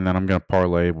 130, and then I'm going to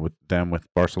parlay with them with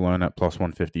Barcelona at plus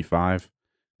 155,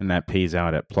 and that pays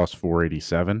out at plus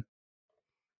 487.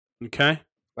 Okay.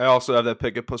 I also have that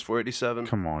pick at plus 487.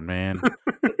 Come on, man.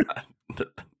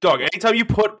 Dog, anytime you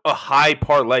put a high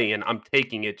parlay in, I'm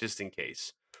taking it just in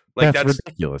case. Like that's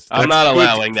ridiculous. I'm not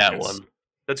allowing that one.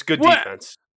 That's good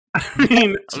defense. I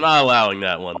mean, I'm not allowing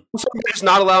that one. Somebody's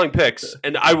not allowing picks,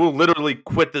 and I will literally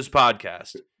quit this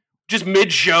podcast. Just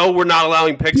mid-show, we're not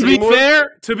allowing picks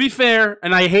anymore. To be fair,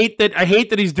 and I hate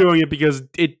that he's doing it because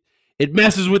it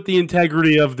messes with the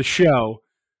integrity of the show.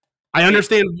 I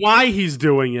understand why he's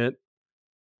doing it,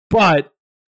 but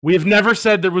we have never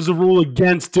said there was a rule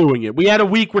against doing it. We had a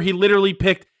week where he literally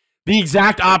picked the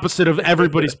exact opposite of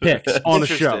everybody's picks on the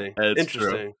show.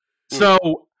 Interesting.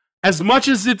 So, as much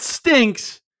as it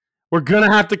stinks, we're going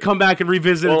to have to come back and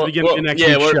revisit at the beginning of the next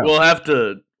week's show. We'll have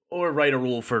to write a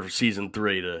rule for season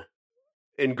 3 to...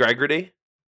 In Gregory?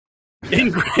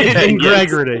 In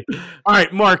Gregory. All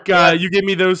right, Mark, you give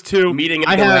me those two. Meeting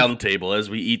at the round table as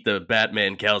we eat the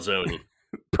Batman calzone.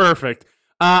 Perfect.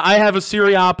 I have a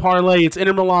Serie A parlay. It's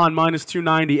Inter Milan minus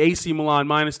 290, AC Milan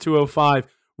minus 205,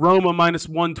 Roma minus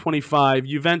 125,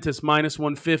 Juventus minus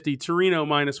 150, Torino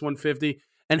minus 150,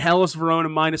 and Hellas Verona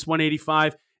minus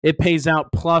 185. It pays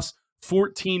out plus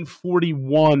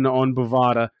 1441 on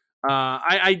Bovada.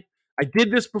 I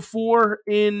did this before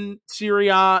in Serie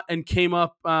A and came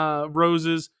up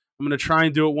roses. I'm going to try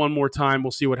and do it one more time.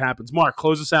 We'll see what happens. Mark,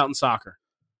 close us out in soccer.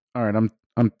 All right,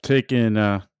 I'm taking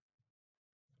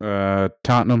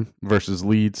Tottenham versus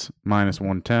Leeds minus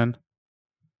 110.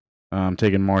 I'm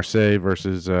taking Marseille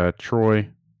versus Troyes,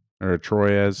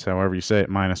 however you say it,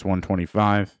 minus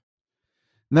 125.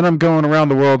 And then I'm going around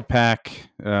the world pack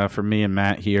for me and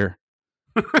Matt here.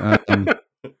 It's going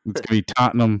to be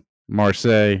Tottenham,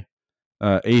 Marseille,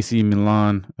 AC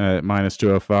Milan at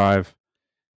 -205,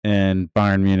 and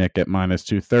Bayern Munich at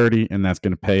 -230, and that's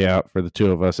going to pay out for the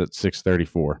two of us at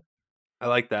 634. I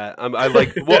like that. I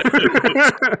like well,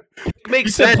 it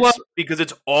makes sense because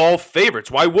it's all favorites.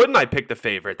 Why wouldn't I pick the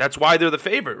favorite? That's why they're the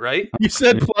favorite, right? You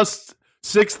said plus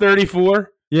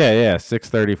 634? Yeah,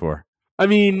 634. I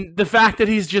mean, the fact that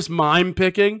he's just mime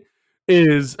picking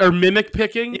or mimic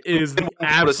picking is the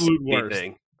absolute worst.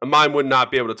 Mine would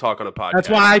not be able to talk on a podcast. That's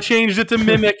why I changed it to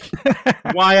mimic.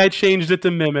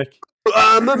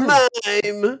 I'm a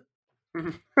mime.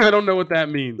 I don't know what that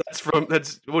means. What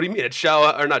do you mean? It's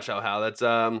not Shao Hao. That's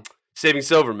Saving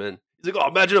Silverman. He's like, oh,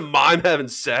 imagine a mime having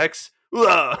sex.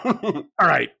 All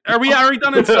right. Are we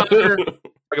done in soccer?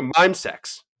 Like a mime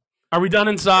sex. Are we done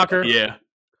in soccer? Yeah.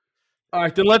 All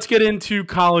right, then let's get into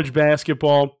college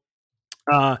basketball.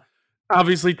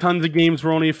 Obviously, tons of games.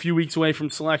 We're only a few weeks away from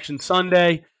Selection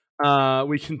Sunday.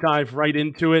 We can dive right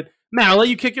into it. Matt, I'll let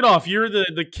you kick it off. You're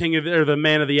the king or the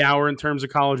man of the hour in terms of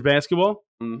college basketball.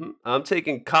 Mm-hmm. I'm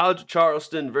taking College of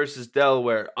Charleston versus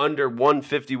Delaware under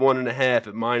 151.5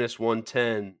 at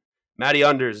 -110. Matty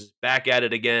Unders is back at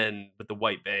it again with the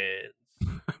white bands.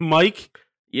 Mike?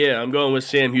 Yeah, I'm going with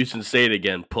Sam Houston State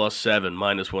again, +7,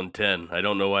 -110. I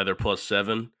don't know why they're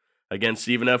 +7 against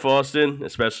Stephen F. Austin,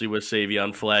 especially with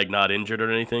Savion Flagg not injured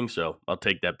or anything, so I'll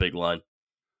take that big line.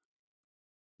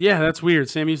 Yeah, that's weird.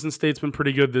 Sam Houston State's been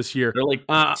pretty good this year. They're like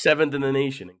 7th in the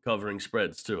nation in covering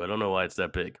spreads, too. I don't know why it's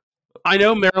that big. I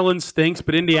know Maryland stinks,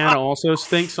 but Indiana also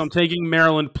stinks, so I'm taking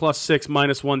Maryland +6,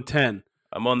 -110.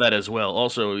 I'm on that as well.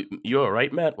 Also, you all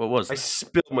right, Matt? What was that? I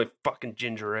spilled my fucking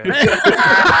ginger ale.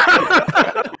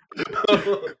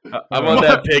 I'm on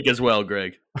that pick as well,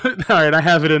 Greg. All right, I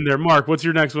have it in there. Mark, what's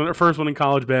your next one? Or first one in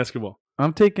college basketball?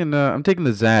 I'm taking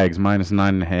the Zags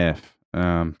 -9.5.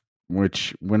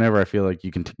 Which whenever I feel like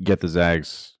you can get the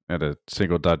Zags at a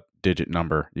single digit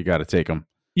number, you got to take them.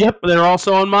 Yep, they're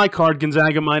also on my card.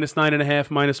 Gonzaga -9.5,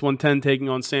 -110, taking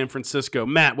on San Francisco.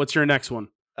 Matt, what's your next one?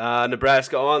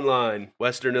 Nebraska Online,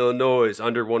 Western Illinois,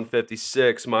 under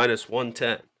 156,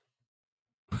 -110.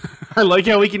 I like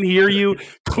how we can hear you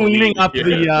cleaning up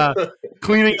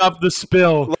the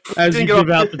spill as you give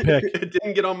out the pick. It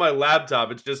didn't get on my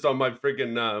laptop. It's just on my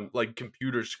freaking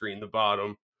computer screen, the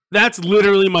bottom. That's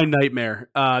literally my nightmare.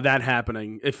 That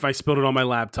happening if I spilled it on my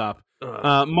laptop.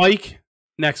 Mike,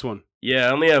 next one. Yeah,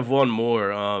 I only have one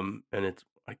more. And I'm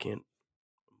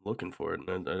looking for it.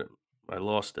 And I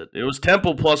lost it. It was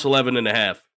Temple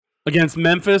 +11.5 against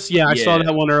Memphis. Yeah, I saw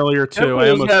that one earlier too. I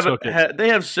almost took it. They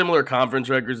have similar conference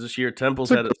records this year. Temple's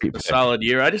had a solid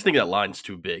year. I just think that line's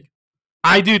too big.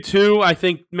 I do too. I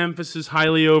think Memphis is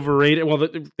highly overrated. Well,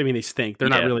 they stink. They're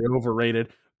not really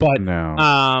overrated. But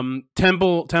no.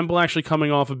 Temple actually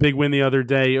coming off a big win the other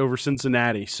day over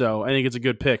Cincinnati, so I think it's a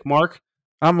good pick. Mark?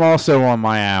 I'm also on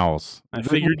my Owls. I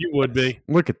figured you would be.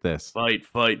 Look at this. Fight.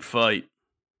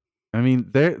 I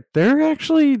mean, they're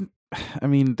actually. I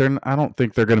mean, I don't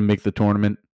think they're going to make the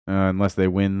tournament unless they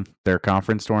win their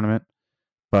conference tournament.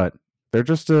 But they're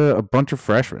just a bunch of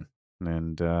freshmen,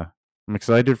 and I'm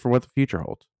excited for what the future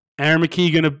holds. Aaron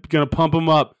McKee gonna pump them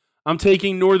up. I'm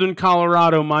taking Northern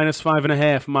Colorado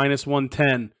 -5.5,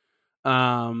 -110.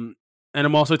 And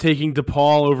I'm also taking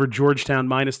DePaul over Georgetown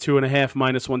 -2.5,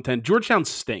 -110. Georgetown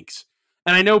stinks.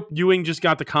 And I know Ewing just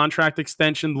got the contract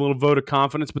extension, the little vote of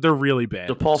confidence, but they're really bad.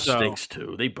 DePaul stinks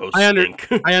too. They both stink.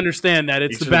 I understand that.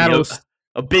 It's the battle of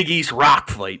a Big East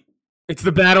rock fight. It's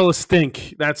the battle of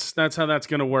stink. That's how that's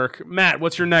going to work. Matt,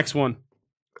 what's your next one?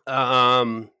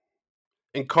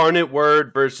 Incarnate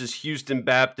Word versus Houston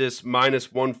Baptist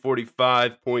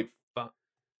 -145.5.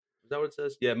 Is that what it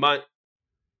says? Yeah,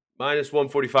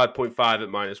 -145.5 at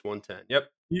 -110.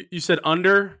 Yep. You said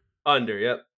under? Under,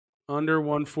 yep. Under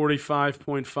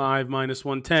 145.5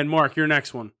 -110. Mark, your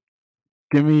next one.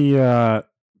 Give me the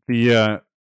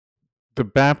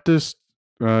Baptist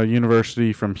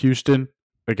University from Houston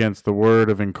against the Word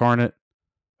of Incarnate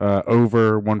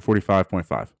over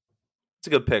 145.5. It's a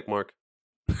good pick, Mark.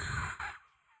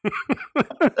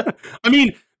 I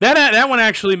mean, that one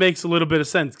actually makes a little bit of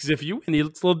sense because if you win,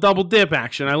 it's a little double dip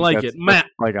action. I like it.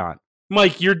 Matt, my God,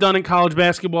 Mike, you're done in college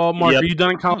basketball. Mark, Yep. Are you done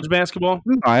in college basketball?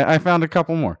 No, I found a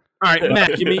couple more. All right,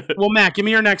 Matt, give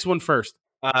me your next one first.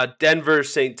 Denver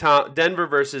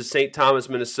versus St. Thomas,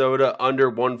 Minnesota,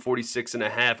 under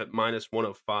 146.5 at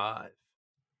 -105.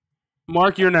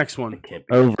 Mark, your next one.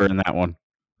 Over in that one.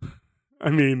 I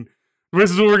mean,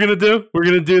 this is what we're gonna do. We're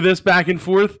gonna do this back and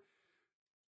forth.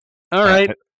 All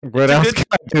right. What else can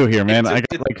I do here, man? I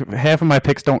got half of my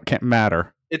picks can't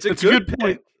matter. It's a good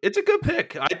pick. It's a good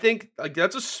pick. I think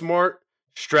that's a smart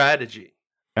strategy.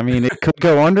 I mean, it could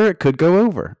go under, it could go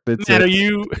over. Matt, are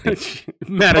you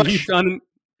done?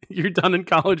 You're done in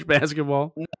college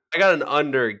basketball. I got an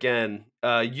under again.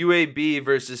 UAB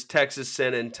versus Texas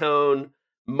San Antonio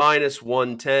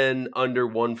 -110, under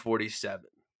 147.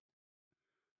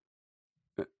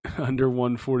 Under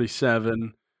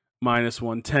 147,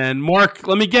 -110. Mark,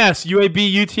 let me guess. UAB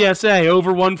UTSA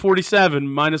over 147,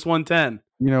 -110.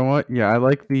 You know what? Yeah, I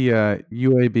like the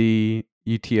UAB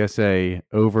UTSA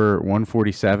over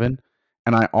 147,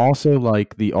 and I also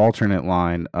like the alternate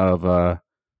line of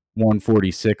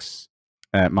 146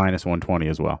 at -120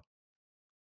 as well.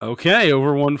 Okay,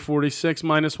 over 146,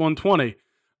 -120.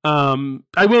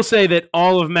 I will say that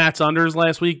all of Matt's unders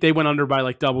last week, they went under by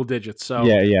like double digits. So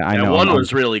yeah, I know. One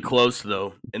was really close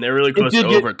though, and they're really close to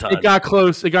overtime. It got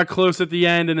close. It got close at the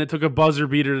end, and it took a buzzer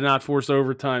beater to not force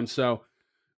overtime. So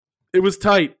it was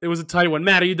tight. It was a tight one.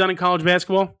 Matt, are you done in college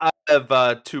basketball? I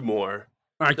have two more.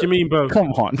 All right, give me both.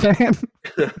 Come on, man.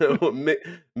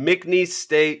 McNeese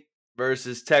State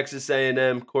versus Texas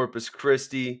A&M Corpus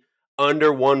Christi,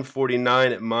 under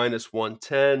 149 at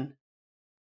 -110.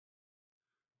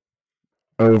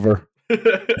 Over.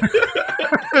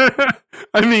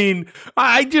 I mean,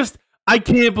 I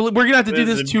can't believe we're gonna have to do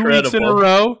this 2 weeks in a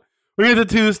row. We're gonna have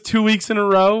to do this 2 weeks in a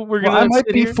row. We're gonna. I might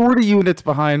be 40 units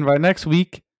behind by next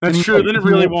week. That's true. Then it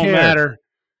really won't matter.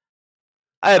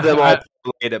 I have them all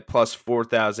played at plus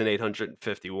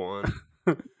 4,851.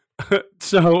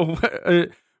 So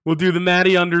we'll do the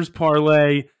Matty unders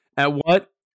parlay at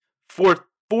what?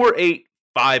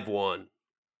 4,851.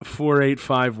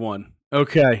 4,851.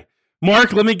 Okay.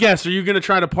 Mark, let me guess. Are you going to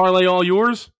try to parlay all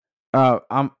yours?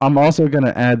 I'm also going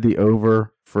to add the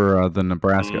over for the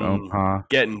Nebraska Omaha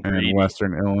and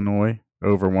Western Illinois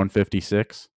over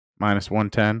 156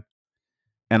 -110,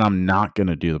 and I'm not going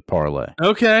to do the parlay.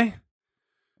 Okay.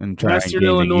 And try Western and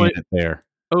Illinois there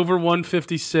over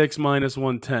 156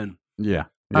 -110. Yeah.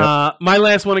 Yep. My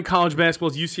last one in college basketball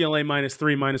is UCLA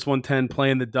 -3 -110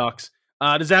 playing the Ducks.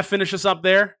 Does that finish us up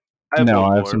there? I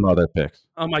have some other picks.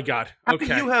 Oh my God! Okay,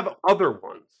 How do you have other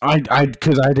ones?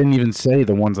 Because I didn't even say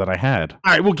the ones that I had.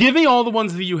 All right, well, give me all the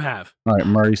ones that you have. All right,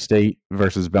 Murray State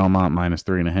versus Belmont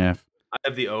 -3.5. I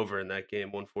have the over in that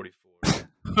game, 144.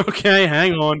 Okay,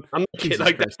 hang on. I'm not kidding.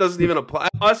 Like that doesn't even apply.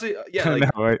 Honestly, yeah.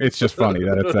 Like, no, it's just funny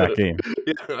that it's that game.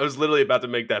 Yeah, I was literally about to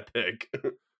make that pick.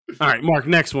 All right, Mark.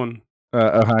 Next one.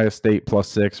 Ohio State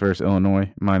 +6 versus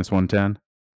Illinois -110.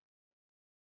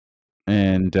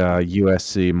 And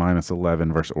USC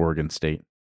 -11 versus Oregon State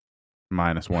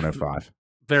 -105.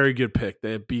 Very good pick.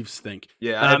 They have beef stink.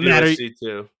 Yeah, I have USC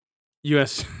too.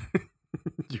 USC.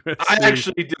 I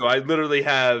actually do. I literally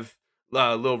have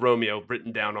Lil Romeo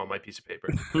written down on my piece of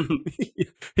paper.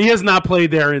 He has not played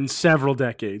there in several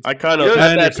decades. I kind of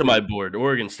add that to my board.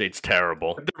 Oregon State's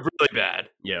terrible. They're really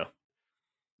bad. Yeah.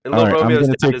 And Lil Romeo's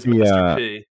dad is Mr.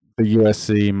 P. The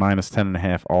USC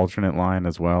 -10.5 alternate line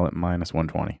as well at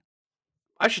 -120.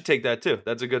 I should take that too.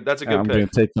 That's a good pick. I'm going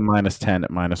to take the -10 at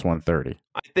 -130.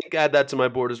 I think add that to my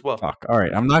board as well. Fuck. All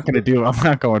right. I'm not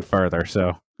going further.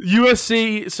 So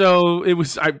USC. So it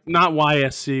was not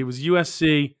YSC. It was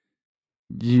USC.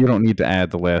 You don't need to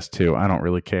add the last two. I don't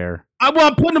really care. I'm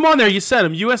putting them on there. You said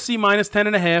them. USC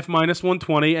 -10.5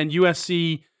 -120 and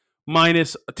USC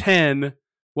 -10.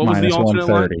 What was the alternate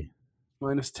line?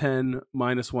 -10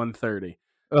 -130.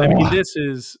 I mean, this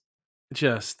is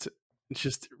just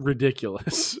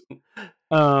ridiculous. Give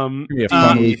me a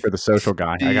fun week for the social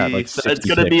guy. I got like 66 it's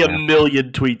going to be a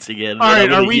million tweets again. All right,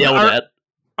 are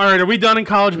we done in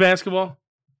college basketball?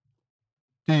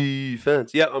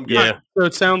 Defense. Yeah, I'm good. Yeah. So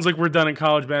it sounds like we're done in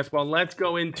college basketball. Let's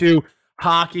go into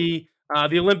hockey.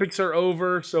 The Olympics are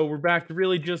over, so we're back to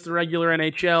really just the regular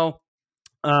NHL.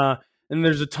 And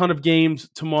there's a ton of games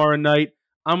tomorrow night.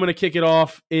 I'm going to kick it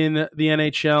off in the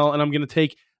NHL, and I'm going to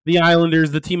take the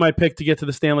Islanders, the team I picked to get to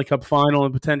the Stanley Cup final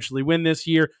and potentially win this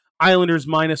year. Islanders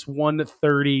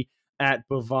 -130 at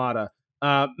Bovada.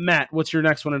 Matt, what's your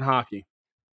next one in hockey?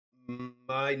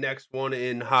 My next one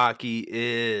in hockey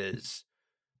is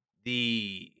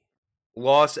the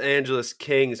Los Angeles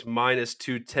Kings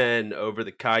 -210 over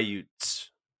the Coyotes.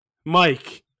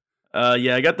 Mike.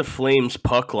 Yeah, I got the Flames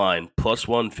puck line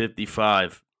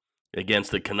 +155 against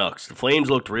the Canucks. The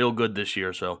Flames looked real good this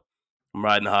year, so I'm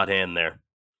riding the hot hand there.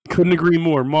 Couldn't agree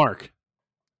more. Mark.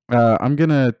 I'm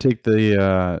going to take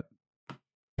the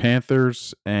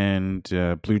Panthers and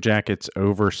Blue Jackets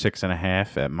over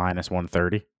 6.5 at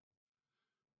 -130.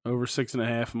 Over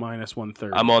 6.5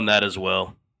 -130. I'm on that as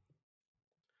well.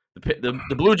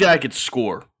 The Blue Jackets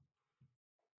score.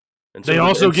 And They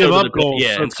also and give do up the- goals,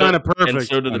 so it's kind of And perfect.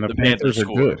 so do And the the Panthers Panthers are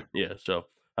score. good. Yeah, so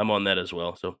I'm on that as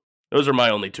well. So those are my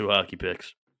only 2 hockey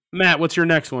picks. Matt, what's your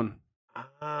next one?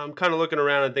 I'm kind of looking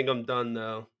around. I think I'm done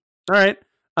though. All right.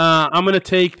 I'm going to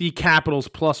take the Capitals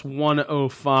plus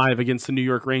 105 against the New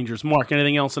York Rangers. Mark,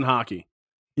 anything else in hockey?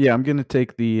 Yeah, I'm gonna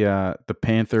take the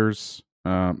Panthers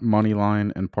money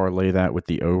line and parlay that with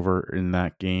the over in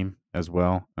that game as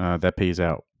well. That pays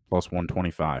out plus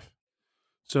 125.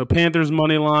 So Panthers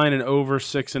money line and over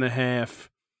 6.5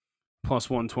 plus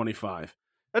 125.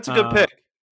 That's a good pick.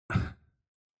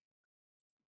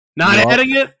 Not You like-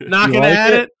 adding it. Not you going to like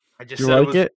add it? it. I just You said like it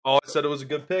was. it? Oh, I said it was a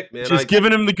good pick, man. Just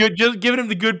giving him the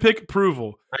good pick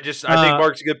approval. I think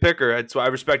Mark's a good picker. That's why I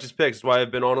respect his picks. That's why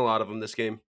I've been on a lot of them this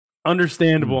game.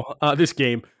 Understandable. This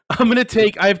game. I'm going to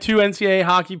take. I have 2 NCAA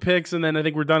hockey picks, and then I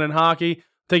think we're done in hockey. I'm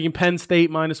taking Penn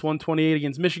State minus 128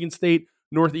 against Michigan State.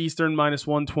 Northeastern minus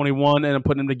 121, and I'm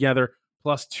putting them together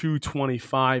plus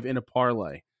 225 in a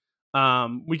parlay.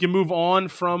 We can move on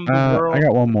from the world. I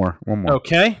got one more.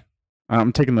 Okay.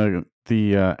 I'm taking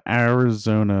the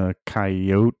Arizona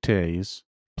Coyotes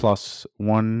plus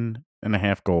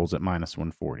 1.5 goals at minus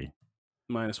 140.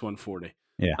 Minus 140.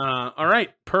 Yeah. All right.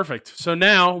 Perfect. So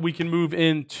now we can move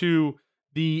into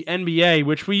the NBA,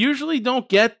 which we usually don't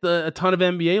get a ton of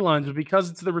NBA lines, but because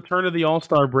it's the return of the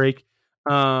All-Star break,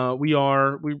 we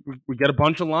get a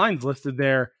bunch of lines listed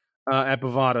there at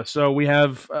Bovada. So we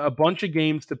have a bunch of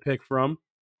games to pick from.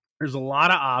 There's a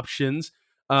lot of options.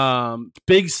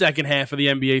 Big second half of the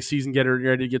NBA season getting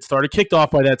ready to get started. Kicked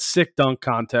off by that sick dunk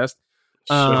contest.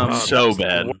 So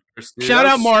bad. Shout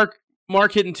out Mark.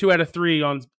 Mark hitting 2 out of 3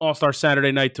 on All-Star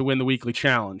Saturday night to win the weekly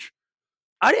challenge.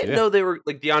 I didn't know they were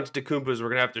like the Antetokounmpos were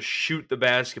gonna have to shoot the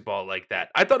basketball like that.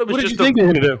 I thought it was What did just you think they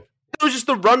were going to do? it was just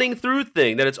the running through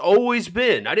thing that it's always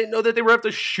been. I didn't know that they were have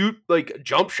to shoot like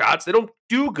jump shots. They don't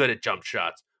do good at jump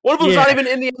shots. One of them's not even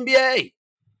in the NBA.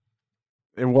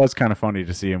 It was kind of funny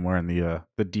to see him wearing the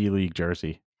D League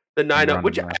jersey. The 9-0, running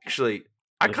which back. actually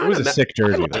I It kind was of a sick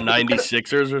jersey. The though.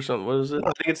 96ers or something. What is it?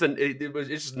 I think it's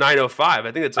just 905.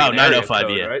 I think it's like Oh, an area 905,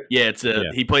 code, yeah. right? Yeah, it's Yeah.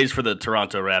 he plays for the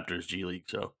Toronto Raptors G League,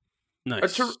 so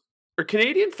Nice. Are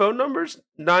Canadian phone numbers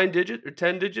 9 digit or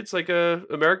 10 digits like a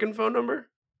American phone number?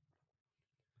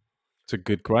 It's a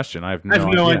good question. I have I have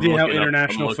no idea how looking up-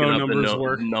 international I'm looking phone up the numbers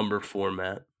work. number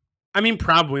format. I mean,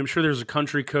 probably. I'm sure there's a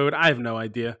country code. I have no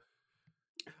idea.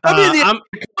 I mean, I'm-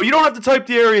 you don't have to type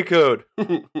the area code.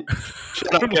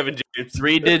 Shut up, Kevin James.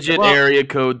 3-digit Well- area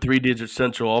code, 3-digit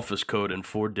central office code, and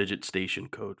 4-digit station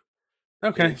code.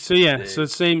 Okay, so yeah, so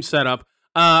same setup.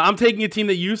 I'm taking a team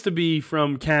that used to be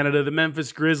from Canada, the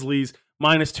Memphis Grizzlies,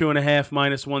 minus 2.5,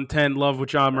 minus 110. Love what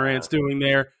John Morant's doing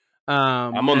there.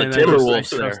 I'm on the and I just- I Timberwolves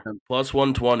trust there. them. Plus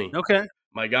 120. Okay.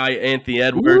 My guy Anthony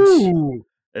Edwards, Ooh.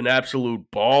 an absolute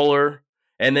baller.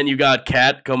 And then you got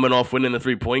Cat coming off winning the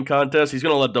 3-point contest. He's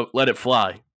going to let it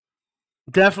fly.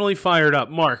 Definitely fired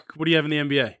up. Mark, what do you have in the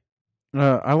NBA?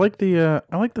 I like the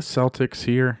Celtics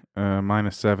here.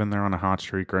 -7. They're on a hot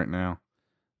streak right now.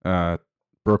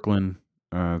 Brooklyn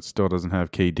still doesn't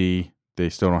have KD. They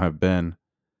still don't have Ben.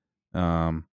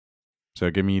 So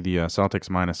give me the Celtics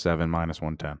 -7,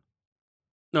 -110.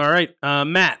 All right,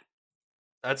 Matt.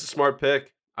 That's a smart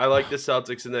pick. I like the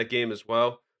Celtics in that game as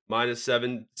well.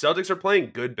 -7. Celtics are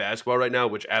playing good basketball right now,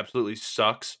 which absolutely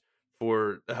sucks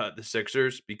for the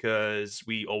Sixers because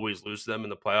we always lose to them in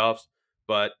the playoffs.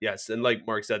 But yes, and like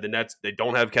Mark said, the Nets, they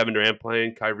don't have Kevin Durant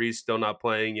playing. Kyrie's still not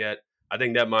playing yet. I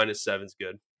think that -7 is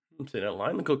good. I'm saying that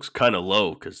line looks kind of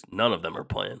low because none of them are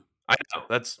playing. I know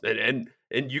that's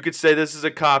and you could say this is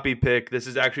a copy pick. This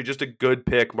is actually just a good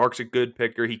pick. Mark's a good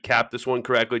picker. He capped this one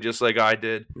correctly, just like I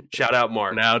did. Shout out,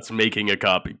 Mark. Now it's making a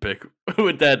copy pick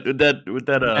with that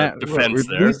defense At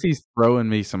there. least he's throwing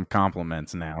me some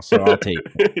compliments now, so I'll take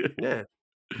it. Yeah,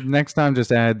 Next time,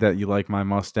 just add that you like my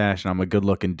mustache and I'm a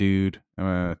good-looking dude.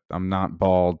 I'm not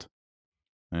bald,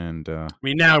 and I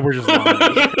mean, now we're just lying.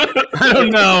 I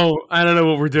don't know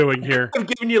what we're doing here. I'm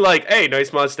giving you like, hey,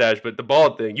 nice mustache, but the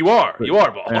bald thing, you are bald.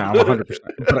 yeah, I'm 100%.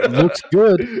 But it looks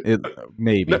good. It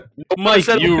maybe. Mike,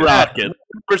 you rock it.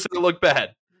 Percent look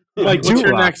bad. Mike, Do what's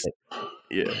your rock next? it.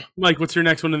 Yeah. Mike, what's your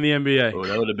next one in the NBA? Oh,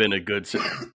 that would have been a good.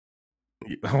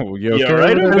 Oh, you Yeah, okay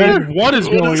right over over there? there. What is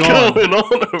What is going on? going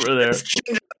on over there?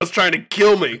 Was trying to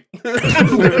kill me.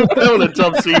 Having a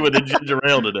tough scene with the ginger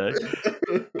ale today.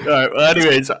 All right. Well,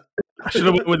 anyways, I should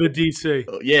have went with a DC.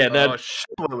 yeah, that. Oh, shit,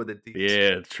 with the D.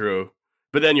 Yeah, true.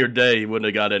 But then your day wouldn't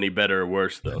have got any better or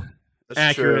worse, though. That's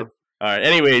Accurate. true. All right.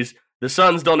 Anyways, the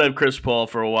Suns don't have Chris Paul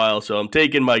for a while, so I'm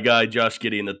taking my guy Josh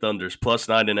Giddey and the Thunders plus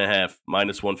 9.5,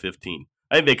 -115.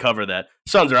 I think they cover that.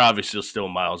 Suns are obviously still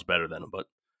miles better than them, but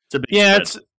it's a big Yeah,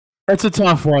 spread. That's a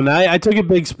tough one. I took a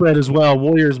big spread as well.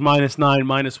 Warriors -9,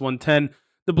 -110.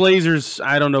 The Blazers,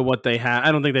 I don't know what they have.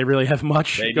 I don't think they really have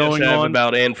much They going just have on.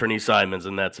 about Anthony Simons,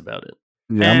 and that's about it.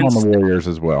 Yeah, I'm on the Warriors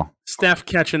as well. Steph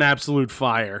catching absolute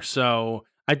fire. So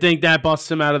I think that busts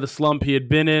him out of the slump he had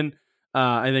been in.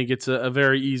 I think it's a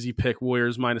very easy pick.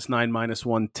 Warriors -9,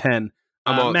 -110.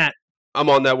 Matt. I'm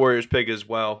on that Warriors pick as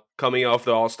well. Coming off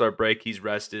the All-Star break, he's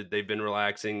rested. They've been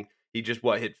relaxing. He just,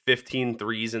 hit 15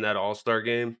 threes in that All-Star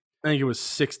game? I think it was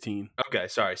 16. Okay,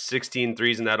 sorry. 16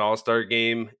 threes in that All-Star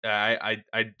game.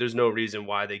 There's no reason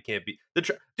why they can't be.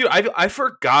 Dude, I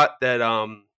forgot that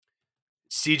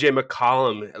CJ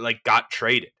McCollum got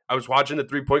traded. I was watching the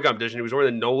 3-point competition. He was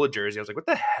wearing the NOLA jersey. I was like, what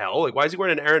the hell? Why is he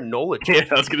wearing an Aaron Nola jersey?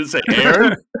 Yeah, I was going to say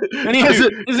Aaron. And he has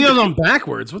it on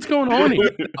backwards. What's going on here?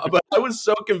 But I was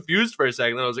so confused for a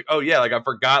second. I was like, oh, yeah, I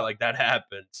forgot that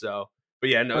happened. So,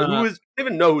 but yeah, no, I don't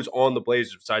even know who's on the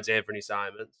Blazers besides Anthony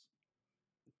Simons.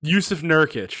 Yusuf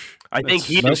Nurkic. I think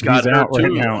he just got hurt right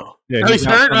too. now. Yeah, he's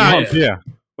hurt? Yeah.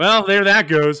 Well, there that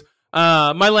goes.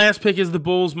 My last pick is the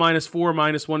Bulls -4,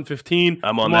 -115.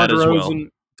 I'm on that as well.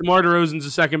 DeMar DeRozan's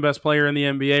the second best player in the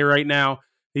NBA right now.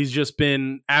 He's just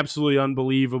been absolutely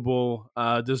unbelievable.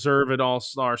 Deserved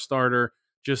all-star starter.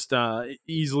 Just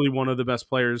easily one of the best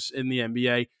players in the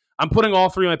NBA. I'm putting all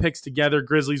three of my picks together,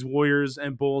 Grizzlies, Warriors,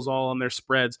 and Bulls all on their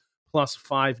spreads, plus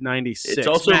 596. It's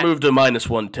also moved to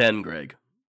 -110, Greg.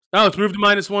 Oh, it's moved to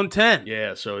 -110.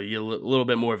 Yeah, so you get a little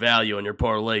bit more value on your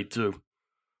parlay, too.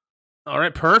 All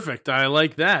right, perfect. I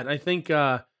like that. I think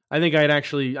I'd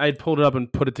pulled it up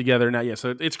and put it together now. Yeah,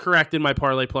 so it's correct in my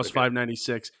parlay plus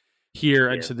 596 here.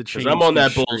 I just had to change. I'm on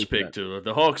that Bulls pick too.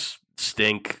 The Hawks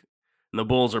stink, and the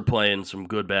Bulls are playing some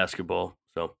good basketball.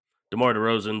 So DeMar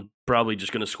DeRozan probably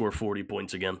just going to score 40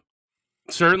 points again.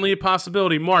 Certainly a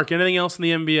possibility. Mark, anything else in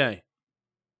the NBA?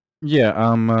 Yeah,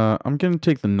 I'm going to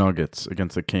take the Nuggets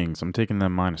against the Kings. I'm taking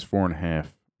them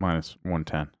 -4.5,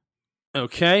 -110.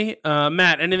 Okay,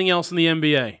 Matt. Anything else in the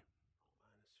NBA?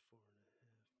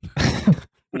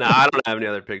 No, I don't have any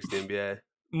other picks in the NBA.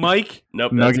 Mike?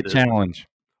 Nope. Nugget challenge.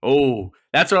 Oh,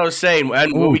 that's what I was saying.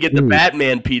 And when we get the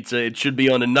Batman pizza, it should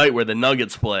be on a night where the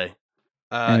Nuggets play.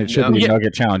 And it should be a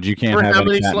Nugget challenge. You can't have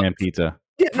any Batman pizza.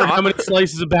 Yeah, For how many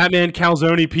slices of Batman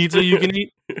calzone pizza you can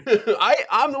eat?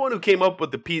 I'm the one who came up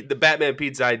with the Batman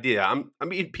pizza idea. I'm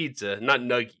eating pizza, not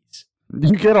nuggies.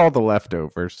 You get all the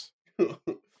leftovers. I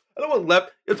don't want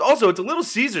left. It's a Little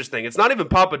Caesars thing. It's not even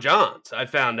Papa John's. I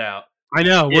found out. I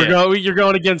know. You're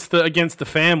going against the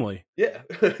family. Yeah,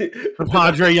 the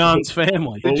Padre Jan's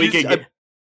family. Well,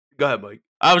 go ahead, Mike.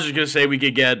 I was just gonna say we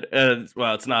could get.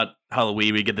 It's not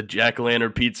Halloween. We get the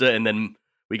jack-o'-lantern pizza, and then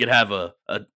we could have a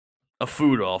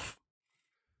food off.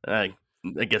 I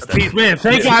guess that's man.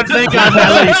 Thank God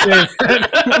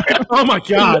that. Oh my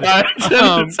God!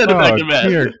 Send it back to Matt.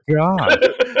 Dear God!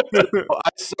 I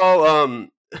saw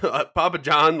Papa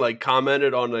John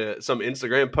commented on some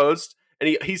Instagram post,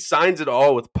 and he signs it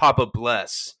all with Papa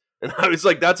Bless. And I was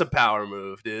like, that's a power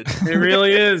move, dude. It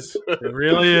really is. It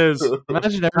really is.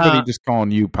 Imagine everybody just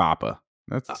calling you Papa.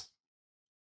 That's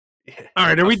all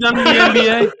right. Are we done with the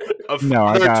NBA? No,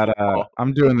 I got.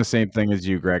 I'm doing the same thing as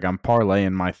you, Greg. I'm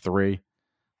parlaying my three.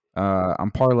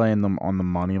 I'm parlaying them on the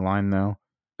money line though.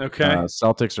 Okay.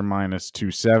 Celtics are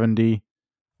 -270.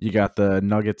 You got the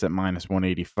Nuggets at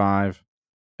 -185,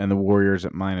 and the Warriors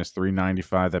at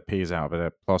 -395. That pays out, but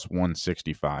at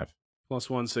 +165.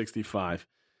 +165.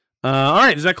 All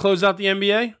right. Does that close out the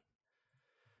NBA?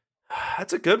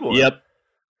 That's a good one. Yep.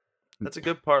 That's a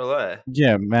good parlay.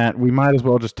 Yeah, Matt, we might as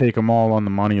well just take them all on the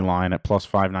money line at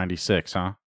 +596,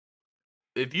 huh?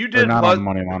 If you did not on the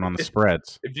money line, on the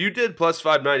spreads. If you did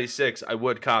 +596, I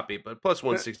would copy, but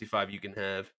 +165 you can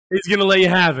have. He's gonna let you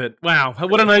have it. Wow,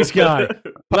 what a nice guy.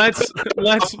 Let's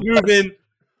move in.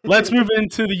 Let's move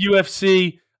into the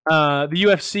UFC. The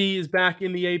UFC is back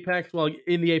in the Apex. Well,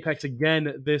 in the Apex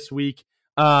again this week.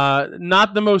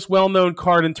 Not the most well-known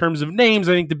card in terms of names.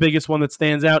 I think the biggest one that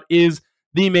stands out is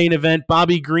the main event.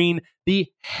 Bobby Green,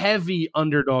 the heavy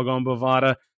underdog on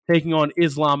Bovada, taking on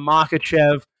Islam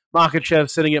Makhachev. Makhachev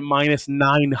sitting at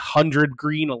 -900.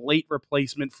 Green, a late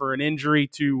replacement for an injury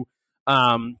to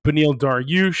Beneil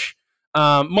Dariush.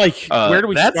 Mike, where do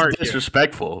we start? That's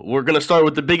disrespectful. We're going to start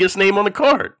with the biggest name on the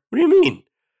card. What do you mean?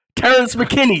 Terrence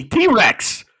McKinney,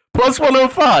 T-Rex,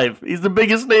 +105. He's the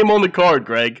biggest name on the card,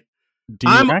 Greg.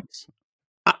 D-Rex?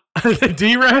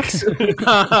 D-Rex?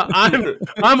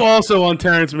 I'm also on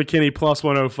Terrence McKinney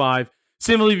 +105,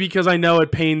 simply because I know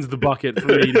it pains the bucket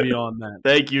for me to be on that.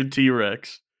 Thank you,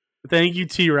 T-Rex. Thank you,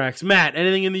 T-Rex. Matt,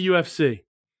 anything in the UFC?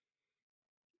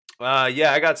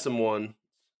 Yeah, I got some one.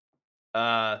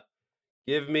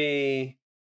 Give me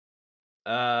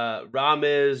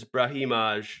Ramiz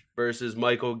Brahimaj versus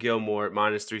Michael Gilmore at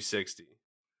 -360.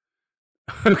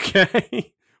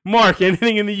 Okay. Mark,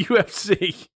 anything in the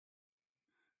UFC?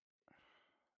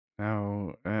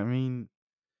 No, I mean,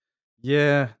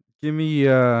 yeah, give me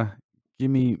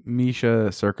Misha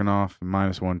Serkinov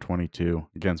 -122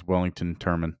 against Wellington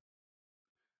Turman.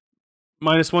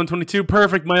 -122.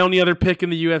 Perfect. My only other pick in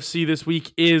the UFC this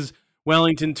week is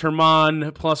Wellington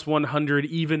Turman +100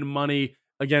 even money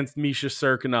against Misha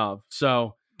Serkinov.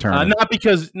 So not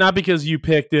because you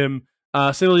picked him,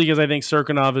 simply because I think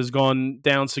Serkinov has gone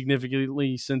down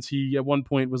significantly since he at one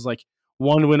point was like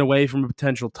one win away from a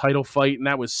potential title fight, and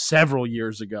that was several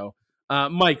years ago.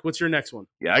 Mike, what's your next one?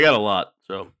 Yeah, I got a lot.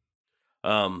 So,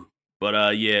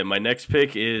 my next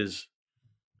pick is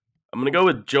I'm gonna go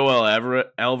with Joel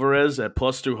Alvarez at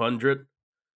 +200.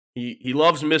 He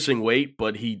loves missing weight,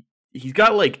 but he's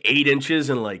got like 8 inches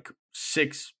and like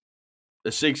a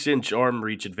 6-inch arm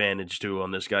reach advantage too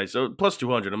on this guy. So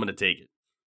 +200, I'm gonna take it.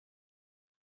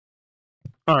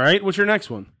 All right, what's your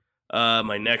next one?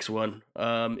 My next one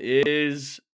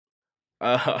is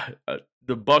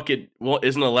the bucket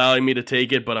isn't allowing me to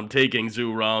take it, but I'm taking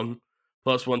Zhu Rong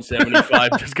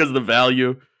 +175 just because of the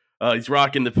value. He's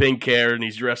rocking the pink hair and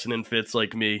he's dressing in fits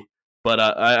like me, but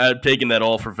I'm taking that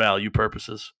all for value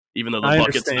purposes, even though the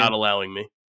bucket's not allowing me.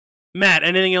 Matt,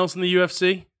 anything else in the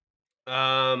UFC?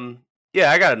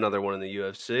 Yeah, I got another one in the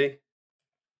UFC.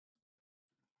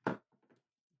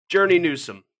 Journey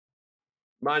Newsom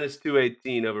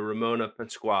 -218 over Ramona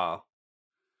Pasquale.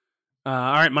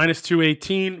 All right,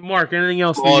 -218. Mark, anything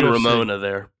else? I'm on Ramona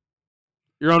there.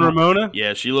 You're on Ramona?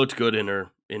 Yeah, she looked good in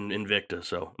Invicta,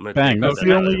 so I'm gonna Bang, that's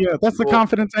the only that's the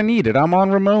confidence I needed. I'm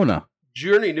on Ramona.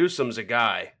 Journey Newsom's a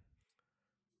guy.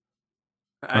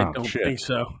 I don't think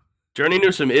so. Journey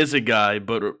Newsom is a guy,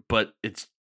 but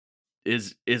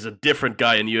is a different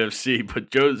guy in UFC. But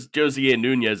Josiane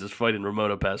Nunez is fighting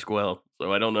Ramona Pasquale,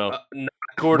 so I don't know.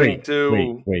 According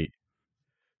to wait.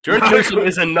 Journey Newsom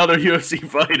is another UFC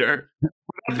fighter.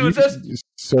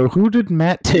 So who did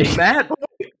Matt take? Matt,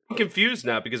 I'm confused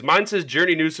now because mine says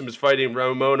Journey Newsom is fighting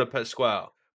Ramona Pasquale.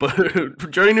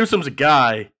 But Journey Newsom's a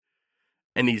guy,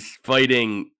 and he's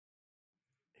fighting.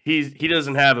 He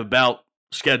doesn't have a bout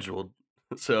scheduled,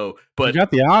 so but you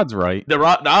got the odds right. The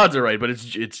odds are right, but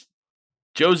it's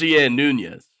Josiane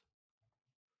Nunez.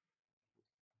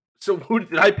 So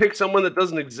did I pick someone that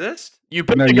doesn't exist? You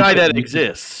picked a guy that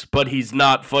exists, but he's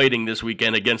not fighting this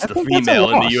weekend against the female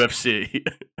in the UFC.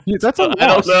 Yeah, that's a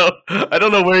loss. I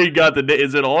don't know where you got the.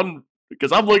 Is it on?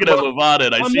 Because I'm looking at Bovada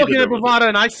and I'm looking at Bovada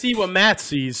and I see what Matt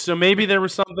sees. So maybe there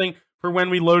was something for when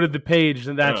we loaded the page,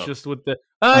 and that's just what the.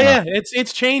 Yeah,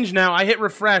 it's changed now. I hit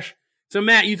refresh. So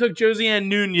Matt, you took Josiane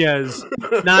Nunez.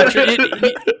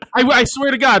 I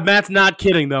swear to God, Matt's not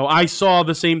kidding though. I saw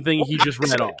the same thing he just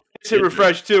read off. Hit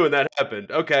refresh too, and that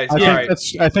happened. Okay, so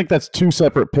I think that's 2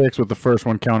 separate picks, with the first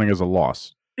one counting as a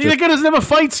loss. That guy doesn't have a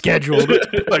fight scheduled.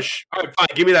 Push. All right, fine.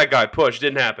 Give me that guy. Push.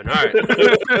 Didn't happen. All right.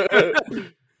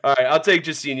 All right. I'll take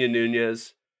Josiane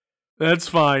Nunez. That's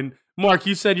fine. Mark,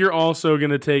 you said you're also going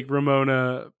to take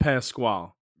Ramona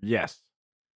Pasquale. Yes.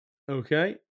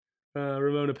 Okay.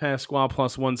 Ramona Pasquale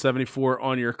 +174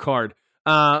 on your card.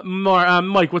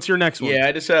 Mike, what's your next one? Yeah,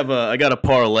 I just have I got a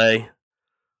parlay.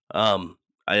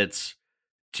 It's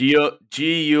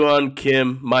Ji Yuan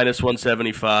Kim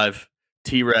 -175,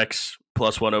 T-Rex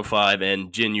 +105,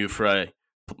 and Jin Yu Frey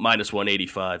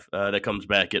 -185. That comes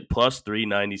back at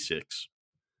 +396.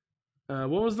 What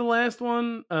was the last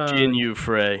one? Jin Yu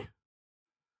Frey.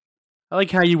 I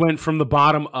like how you went from the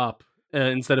bottom up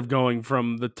instead of going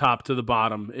from the top to the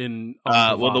bottom.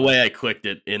 The way I clicked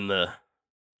it in the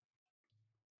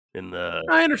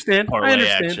I understand. parlay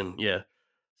action. Yeah.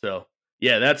 So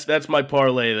yeah, that's my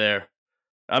parlay there.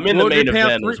 I'm in the main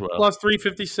event as well.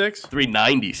 +356?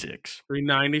 396.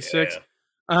 396.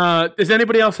 Yeah. Does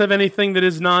anybody else have anything that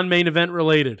is non-main event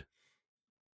related?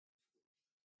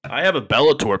 I have a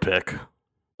Bellator pick. All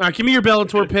right, give me your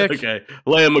Bellator pick. Okay.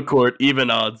 Liam McCourt,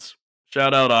 even odds.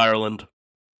 Shout out Ireland.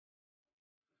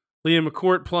 Liam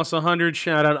McCourt +100.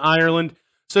 Shout out Ireland.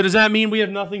 So does that mean we have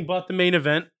nothing but the main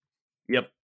event? Yep.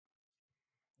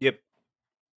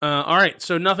 All right,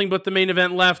 so nothing but the main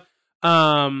event left.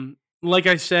 Like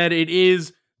I said, it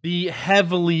is the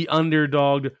heavily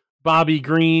underdogged Bobby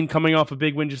Green coming off a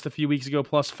big win just a few weeks ago,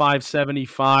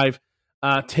 +575,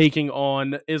 taking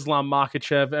on Islam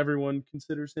Makhachev. Everyone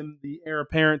considers him the heir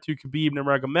apparent to Khabib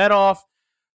Nurmagomedov.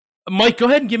 Mike, go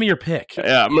ahead and give me your pick.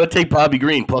 Yeah, I'm going to take Bobby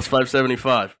Green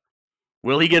 +575.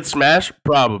 Will he get smashed?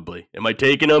 Probably. Am I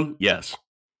taking him? Yes.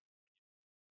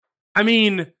 I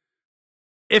mean,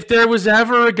 if there was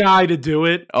ever a guy to do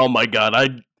it, oh my God,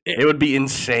 It would be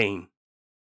insane.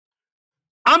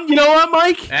 You know what,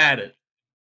 Mike? Add it.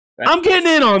 I'm getting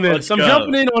in on this. Let's I'm go.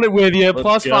 jumping in on it with you. Let's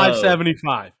Plus go.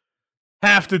 575.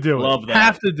 Have to do it. Love that.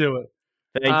 Have to do it.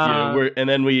 Thank you. And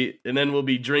then we'll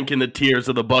be drinking the tears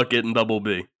of the bucket and Double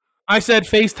B. I said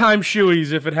FaceTime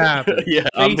shoeys if it happens. Yeah,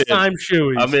 FaceTime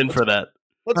shoeys. I'm in for that.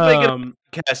 Let's make it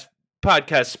a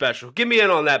podcast special. Give me in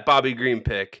on that Bobby Green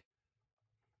pick.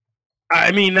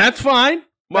 I mean, that's fine.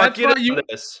 Mark, That's get fine. into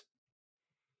this.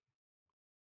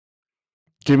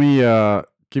 Give me. I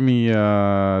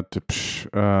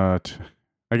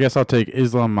guess I'll take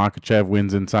Islam Makhachev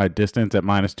wins inside distance at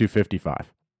minus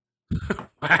 255.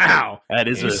 Wow. That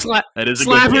is a slap good in pick.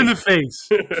 the face.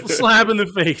 Slap in the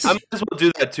face. I might as well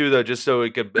do that too, though, just so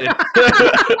we could.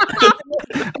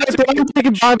 I'm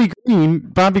taking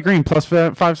Bobby Green plus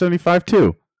 575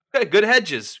 too. Okay, good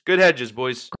hedges,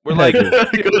 boys. We're like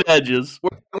Good hedges.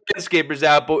 we're landscapers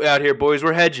out here, boys.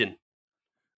 We're hedging.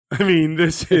 I mean,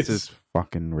 this is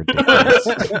fucking ridiculous.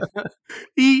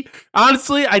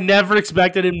 honestly, I never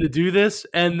expected him to do this,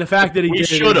 and the fact that he We did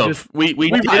should it is have. just, We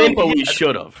we didn't, did, but we yeah.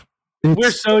 should have.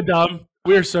 we're so dumb.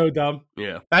 We're so dumb.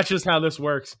 Yeah. That's just how this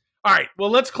works. All right. Well,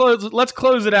 let's close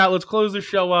it out. Let's close the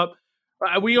show up.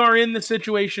 We are in the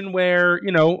situation where,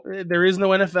 there is no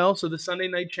NFL, so the Sunday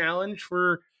Night Challenge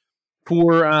for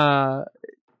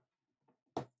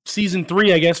season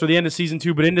 3, I guess, or the end of season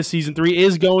 2, but into season 3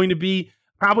 is going to be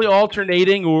probably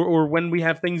alternating or when we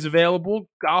have things available,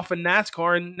 golf and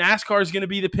NASCAR. And NASCAR is going to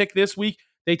be the pick this week.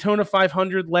 Daytona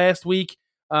 500 last week.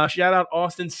 Shout out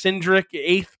Austin Cindric,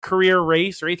 8th career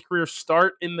race or 8th career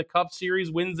start in the Cup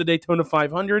Series, wins the Daytona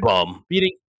 500. Bum.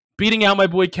 Beating out my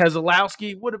boy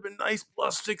Keselowski. Would have been nice,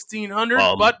 plus 1,600,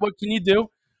 but what can you do?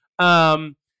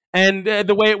 And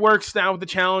the way it works now with the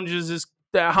challenges is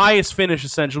the highest finish,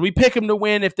 essentially. We pick them to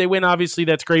win. If they win, obviously,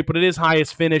 that's great, but it is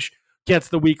highest finish gets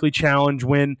the weekly challenge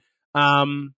win.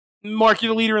 Mark,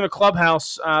 you're the leader in the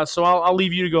clubhouse, so I'll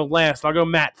leave you to go last. I'll go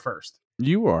Matt first.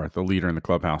 You are the leader in the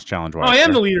clubhouse challenge. I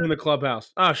am the leader in the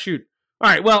clubhouse. Oh, shoot. All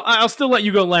right, well, I'll still let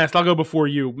you go last. I'll go before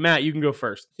you. Matt, you can go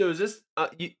first. So is this?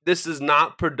 This is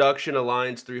not Production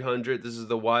Alliance 300. This is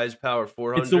the Wise Power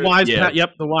 400. It's the Wise. Yeah.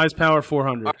 The Wise Power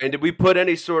 400. All right, and did we put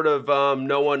any sort of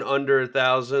no one under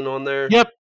 1,000 on there?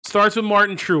 Yep. Starts with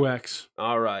Martin Truex.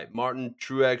 All right, Martin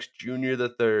Truex Jr. the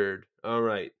third. All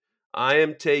right, I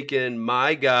am taking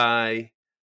my guy,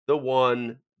 the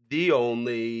one, the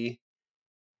only,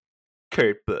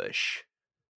 Kurt Busch.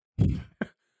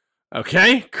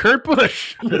 Okay, Kurt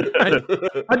Busch. I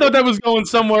thought that was going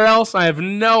somewhere else. I have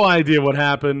no idea what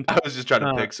happened. I was just trying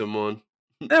to pick someone.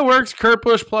 That works. Kurt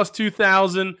Busch plus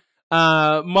 2,000.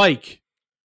 Mike.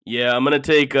 Yeah, I'm gonna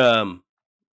take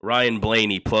Ryan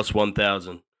Blaney plus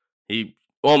 1,000. He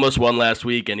almost won last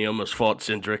week, and he almost fought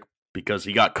Cindric because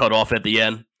he got cut off at the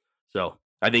end. So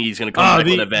I think he's gonna come back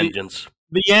with a vengeance.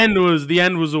 The end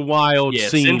was a wild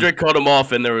scene. Cindric cut him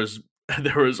off, and there was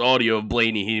audio of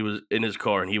Blaney. He was in his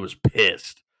car, and he was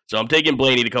pissed. So I'm taking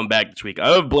Blaney to come back this week. I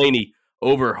have Blaney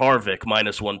over Harvick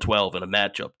minus 112 in a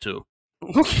matchup too.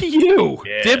 Look at you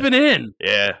dipping in.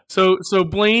 Yeah. So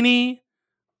Blaney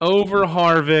over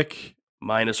Harvick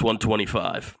minus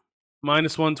 125.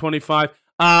 Minus 125.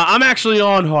 I'm actually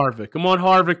on Harvick. I'm on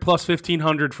Harvick plus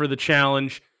 1,500 for the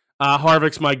challenge.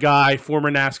 Harvick's my guy,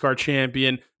 former NASCAR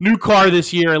champion. New car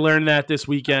this year. I learned that this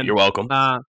weekend. You're welcome.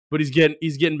 But he's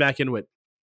getting back into it.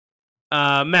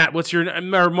 Matt, what's your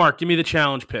or Mark? Give me the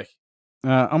challenge pick.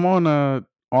 I'm on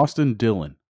Austin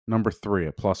Dillon, number 3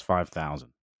 at plus 5,000.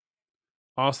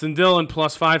 Austin Dillon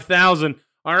plus 5,000.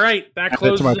 All right, that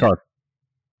closes to my card.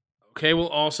 Okay, we'll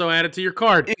also add it to your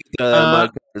card. My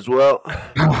card as well.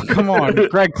 Oh, come on,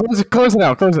 Greg, close it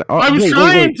out. Oh, I was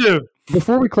trying to.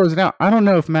 Before we close it out, I don't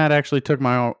know if Matt actually took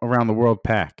my Around the World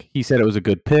pack. He said it was a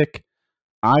good pick.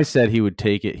 I said he would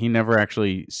take it. He never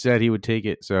actually said he would take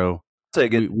it, so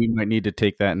Take it. we might need to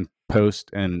take that in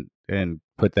post and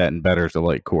put that in Better's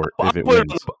Delight Court if it I'll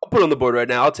wins. put it on the board right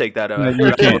now. I'll take that. No,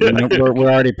 you can't.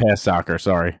 We're already past soccer.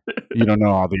 Sorry, you don't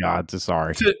know all the odds.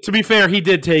 Sorry. To be fair, he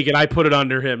did take it. I put it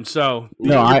under him. So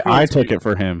No, I took it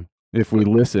for him. If we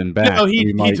listen back, No,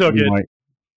 he took it.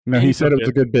 No, he said it was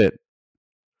a good bit.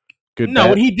 Good.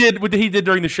 No, bet. what he did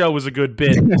during the show was a good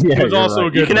bit. Yeah, it was you're also right. a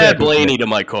good You can pick. add Blaney to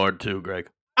my card too, Greg.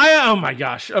 Oh my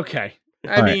gosh. Okay.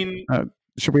 I All right. mean,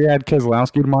 Should we add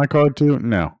Keselowski to my card too?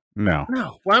 No. no.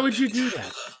 Why would you do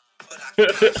that?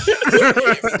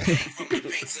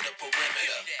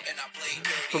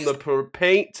 From the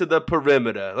paint to the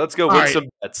perimeter. Let's go All win right. some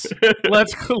bets.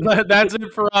 That's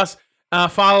it for us.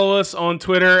 Follow us on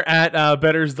Twitter at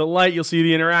Better's Delight. You'll see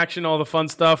the interaction, all the fun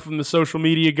stuff from the social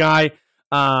media guy.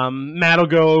 Matt will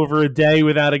go over a day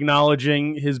without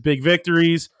acknowledging his big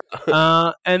victories.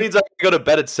 And and means I go to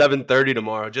bed at 7:30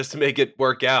 tomorrow just to make it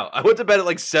work out. I went to bed at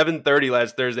like 7:30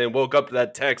 last Thursday and woke up to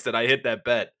that text that I hit that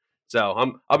bet.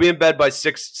 So I'll be in bed by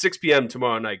 6 p.m.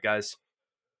 tomorrow night, guys.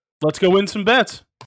 let's go win some bets.